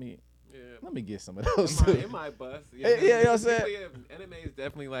 So let me get some of those too. It might bust. Yeah, you know what I'm saying? Anime is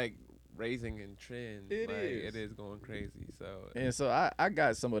definitely like raising in trend. It is going crazy. So and so I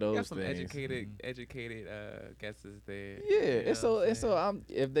got some of those. Got some things. educated guesses there. Yeah, and so I'm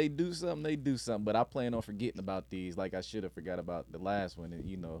if they do something, they do something. But I plan on forgetting about these. Like I should have forgot about the last one. And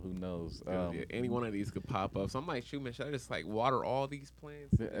who knows? Any one of these could pop up. So I'm like, shoot, man, should I just like water all these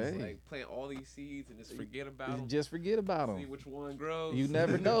plants? And just like plant all these seeds and just forget about them? Just forget about them. See which one grows. You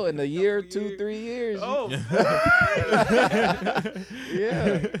never know. In a year, 2-3 years. Oh.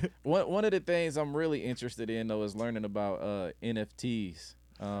 Yeah. One of the things I'm really interested in though is learning about NFTs.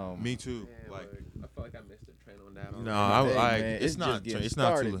 Me too. Man, like I feel like I missed the trend on that. No, it's not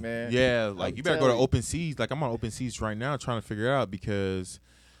too late, man. Yeah, like I'm you better go to telling you. OpenSeas. Like I'm on OpenSeas right now trying to figure it out because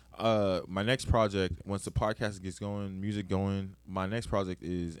my next project, once the podcast gets going, music going, my next project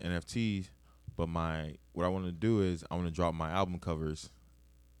is NFTs. But what I want to do is I want to drop my album covers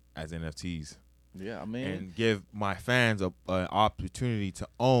as NFTs. Yeah, I mean, and give my fans an opportunity to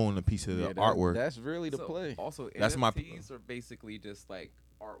own a piece of the artwork. That's really the play. Also, that's NFTs are basically just like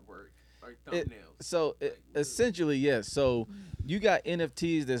artwork, like thumbnails. Essentially, yes. So you got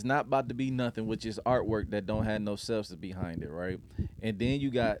NFTs that's not about to be nothing, which is artwork that don't have no substance behind it, right? And then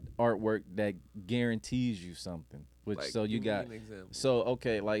you got artwork that guarantees you something. Which like, so you got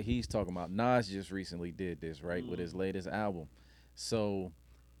like he's talking about Nas just recently did this, right, with his latest album. So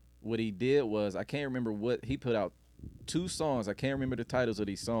what he did was, I can't remember what he put out, 2 songs. I can't remember the titles of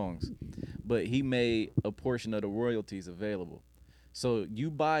these songs, but he made a portion of the royalties available. So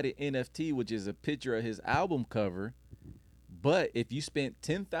you buy the NFT, which is a picture of his album cover, but if you spent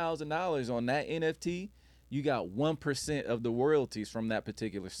 $10,000 on that NFT, you got 1% of the royalties from that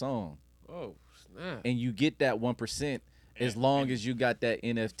particular song. Oh, snap. And you get that 1% as long as you got that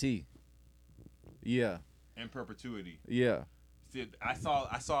NFT. Yeah. In perpetuity. Yeah. I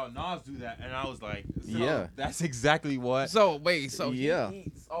saw Nas do that, and I was like, yeah, that's exactly what. So wait, he eats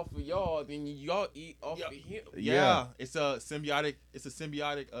off of y'all, then y'all eat off of him. Yeah, it's a symbiotic.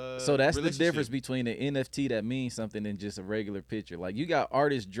 So that's the difference between an NFT that means something and just a regular picture. Like you got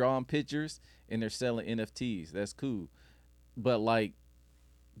artists drawing pictures and they're selling NFTs. That's cool, but like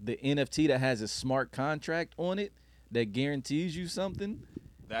the NFT that has a smart contract on it that guarantees you something.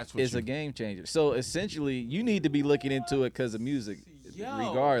 That's what is a game changer. So essentially, you need to be looking into it because of music,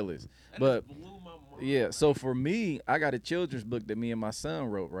 regardless. But yeah, so for me, I got a children's book that me and my son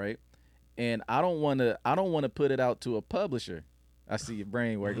wrote, right? And I don't want to put it out to a publisher. I see your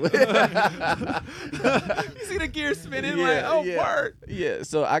brain working. You see the gears spinning word. Yeah,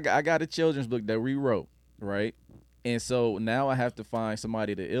 so I got a children's book that we wrote, right? And so now I have to find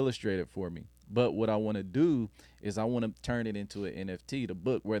somebody to illustrate it for me. But what I want to do is I want to turn it into an NFT, the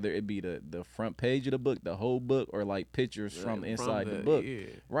book, whether it be the front page of the book, the whole book, or like pictures from inside the book. Yeah.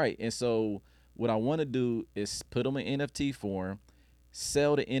 Right. And so what I want to do is put them in NFT form,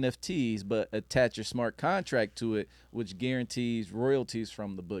 sell the NFTs, but attach a smart contract to it, which guarantees royalties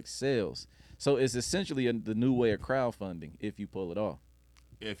from the book sales. So it's essentially the new way of crowdfunding if you pull it off.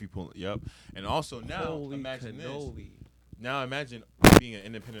 Yep. And also now, imagine this. Now imagine being an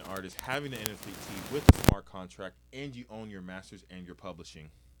independent artist, having an NFT with a smart contract, and you own your masters and your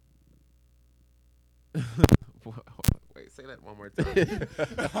publishing. Wait, say that one more time.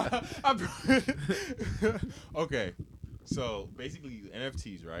 Okay, so basically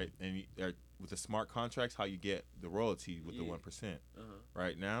NFTs, right? And with the smart contracts, how you get the royalty with the 1%,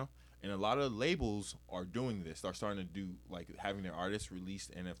 right now. And a lot of labels are doing this. They're starting to do like having their artists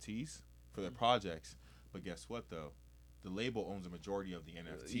release NFTs for their projects. But guess what though? The label owns a majority of the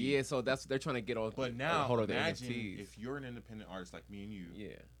NFT. Yeah, so they're trying to get all. But now, hold imagine the NFTs. if you're an independent artist like me and you.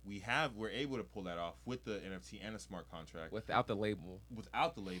 Yeah. We're able to pull that off with the NFT and a smart contract. Without the label.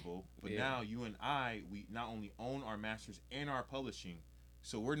 But now you and I, we not only own our masters and our publishing,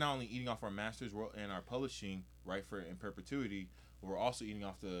 so we're not only eating off our masters and our publishing, right, for in perpetuity, but we're also eating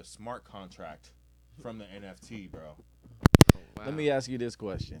off the smart contract from the NFT, bro. Oh, wow. Let me ask you this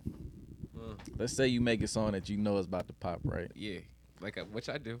question. Let's say you make a song that you know is about to pop, right? Yeah, which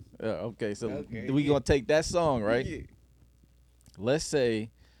I do. Okay, so we gonna take that song, right? Yeah. Let's say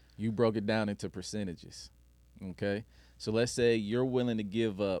you broke it down into percentages. Okay, so let's say you're willing to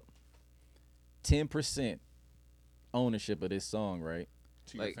give up 10% ownership of this song, right?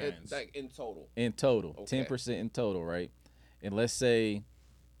 to your fans. Like in total. In total, Okay. 10% in total, right? And let's say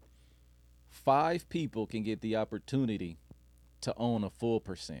 5 people can get the opportunity to own a full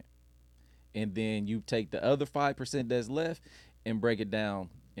percent. And then you take the other 5% that's left and break it down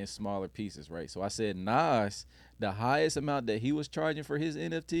in smaller pieces, right? So I said Nas, the highest amount that he was charging for his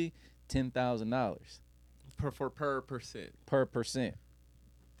NFT, $10,000 per percent. per percent.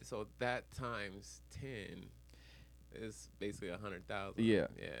 So that times 10 is basically 100,000. Yeah.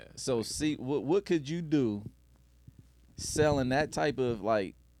 Yeah. So see, what could you do selling that type of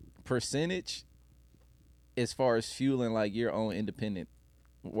like percentage as far as fueling like your own independent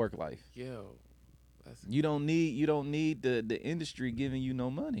work life? Yo, You don't need the industry giving you no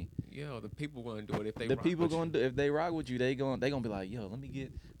money. the people gonna do it if they. The rock people with gonna you. do, if they rock with you, they gonna be like, yo, let me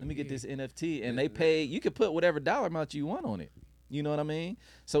get this NFT, and they Yeah. pay. You could put whatever dollar amount you want on it. You know what I mean?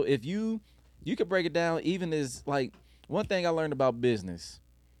 So if you could break it down, even as like one thing I learned about business,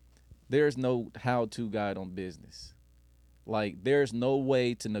 there's no how-to guide on business. Like there's no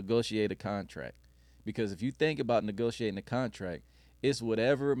way to negotiate a contract, because if you think about negotiating a contract, it's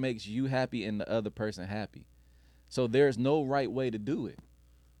whatever makes you happy and the other person happy. So there's no right way to do it.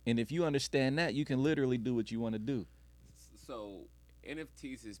 And if you understand that, you can literally do what you want to do. So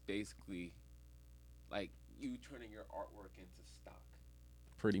NFTs is basically like you turning your artwork into stock.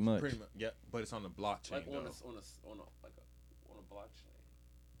 Pretty much. Pretty much, yeah. But it's on the blockchain. Like though. on a blockchain.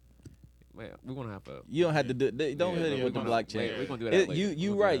 Man, we're gonna have a. You don't have to do. Don't hit it yeah, with the we're gonna- blockchain. We're gonna do that. Later.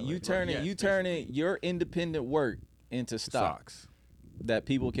 You We're gonna right. do that You later. turn it. Yes, You turning your independent work into stocks that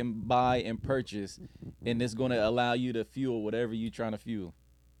people can buy and purchase, and it's going to allow you to fuel whatever you're trying to fuel.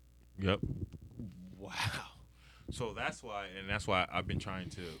 Yep. Wow. So that's why I've been trying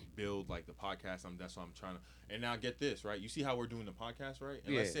to build like the podcast. That's why I'm trying to. And now get this right. You see how we're doing the podcast, right?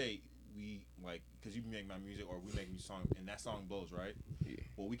 And let's say we like, because you make my music or we make a song and that song blows, right? Yeah.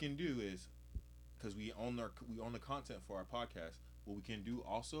 What we can do is, because we own the content for our podcast. What we can do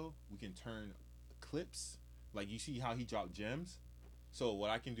also, we can turn clips. Like you see how he dropped gems. So what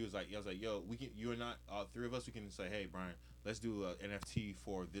I can do is like, I was like, yo, we can, you and I, 3 of us, we can say, hey, Brian, let's do an NFT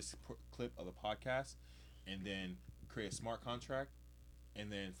for this clip of the podcast, and then create a smart contract,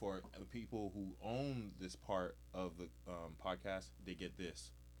 and then for the people who own this part of the podcast, they get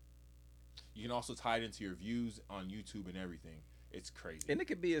this. You can also tie it into your views on YouTube and everything. It's crazy. And it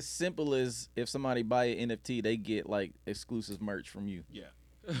could be as simple as if somebody buy an NFT, they get like exclusive merch from you. Yeah.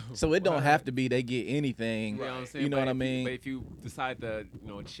 So it don't have to be they get anything. You know what I'm saying? You know But what I if mean? But if you decide to,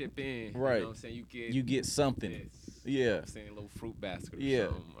 chip in, Right. You know what I'm saying? You get something. this. Yeah. You know what I'm saying? A little fruit basket or Yeah.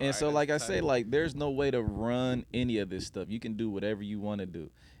 something. And so Alright, like I that's say, tight. like there's no way to run any of this stuff. You can do whatever you want to do.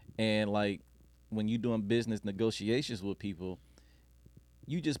 And like when you doing business negotiations with people,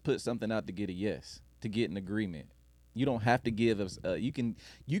 you just put something out to get a yes, to get an agreement. You don't have to give us you can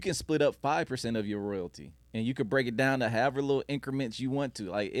split up 5% of your royalty, and you could break it down to however little increments you want to.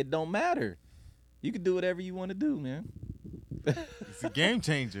 Like it don't matter. You can do whatever you want to do, man. It's a game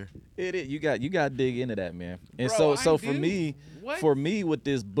changer. It is. You got to dig into that, man. And Bro, so I for do. me, What? for me with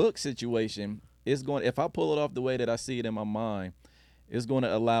this book situation, it's going, if I pull it off the way that I see it in my mind, it's going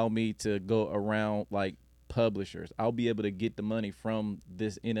to allow me to go around like publishers. I'll be able to get the money from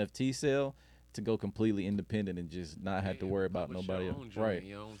this NFT sale to go completely independent and just not have to worry about Publish nobody your else. own joint, Right.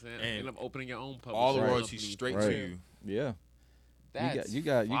 You know what I'm saying? And End up opening your own publishing All the Right. royalties company. straight Right. to you. Yeah. That's you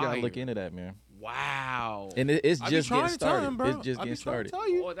got to look fire. into that, man. Wow. And it's I be just trying getting to tell started. him, bro. It's just I be getting trying to started. tell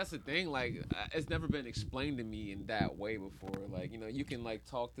you. Well, that's the thing. Like, it's never been explained to me in that way before. Like, you can like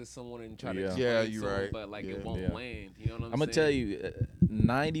talk to someone and try to Yeah. explain Yeah, you something, right. but like Yeah. it won't Yeah. land. You know what I'm I'm gonna saying? tell you,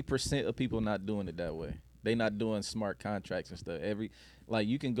 90% of people not doing it that way. They not doing smart contracts and stuff. Like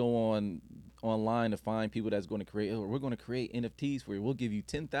you can go online to find people that's going to create. Oh, we're going to create NFTs for you. We'll give you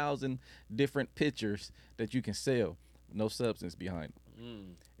 10,000 different pictures that you can sell. No substance behind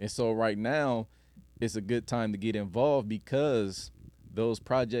them. And so right now, it's a good time to get involved because those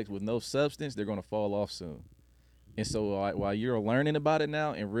projects with no substance, they're going to fall off soon. And so while you're learning about it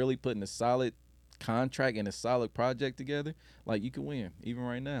now and really putting a solid contract and a solid project together, like you can win even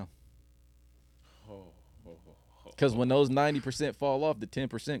right now. Because when those 90% fall off, the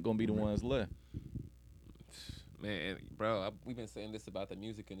 10% gonna be the ones left. Man, bro, we've been saying this about the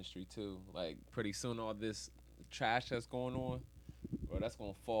music industry too. Like, pretty soon, all this trash that's going on, bro, that's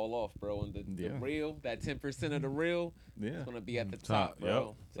gonna fall off, bro. And the Yeah. real, that 10% of the real, Yeah. is gonna be at the Top, top, bro.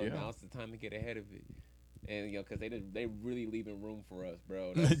 yep. So Yeah. now's the time to get ahead of it. And because they really leaving room for us,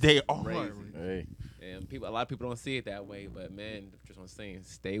 bro. That's They are. crazy. Hey. And a lot of people don't see it that way, but man, just want to say,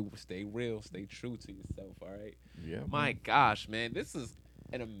 stay real, stay true to yourself. All right. Yeah. My gosh, man, this is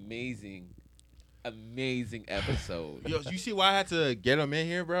an amazing amazing episode. Yo, you see why I had to get him in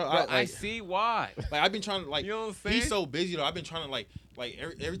here, bro? I see why. Like I've been trying to You know what I'm saying? He's so busy though. I've been trying to like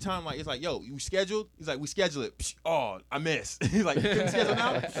every time it's like, yo, you scheduled? He's like, we schedule it. Psh, oh, I missed. He's like, can we schedule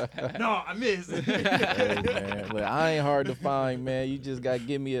now? No, I missed. Hey, man, look, I ain't hard to find, man. You just gotta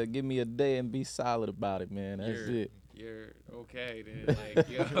give me a day and be solid about it, man. That's it. You're okay then. Like,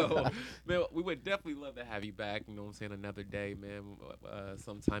 yo, man, we would definitely love to have you back. You know what I'm saying? Another day, man.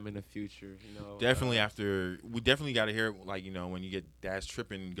 Sometime in the future. You know. Definitely we definitely got to hear like when you get Dad's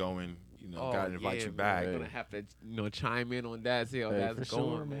tripping going. Gotta invite you back. We're gonna have to chime in on that. See how that's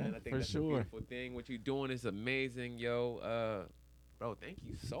going, sure, man. I think that's a beautiful thing. What you're doing is amazing, yo. Bro, thank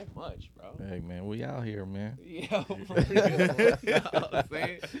you so much, bro. Hey, man, we out here, man. Yo, for real. You know what I'm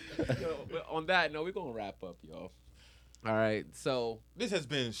saying? But on that note, we're gonna wrap up, y'all. All right, so this has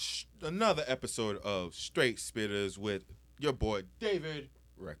been another episode of Straight Spitters with your boy David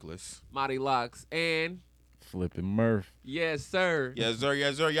Reckless, Marty Locks, and Flippin' Murph. Yes, sir. Yes, sir.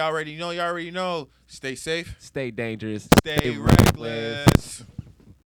 Yes, sir. Y'all already know. Stay safe. Stay dangerous. Stay reckless.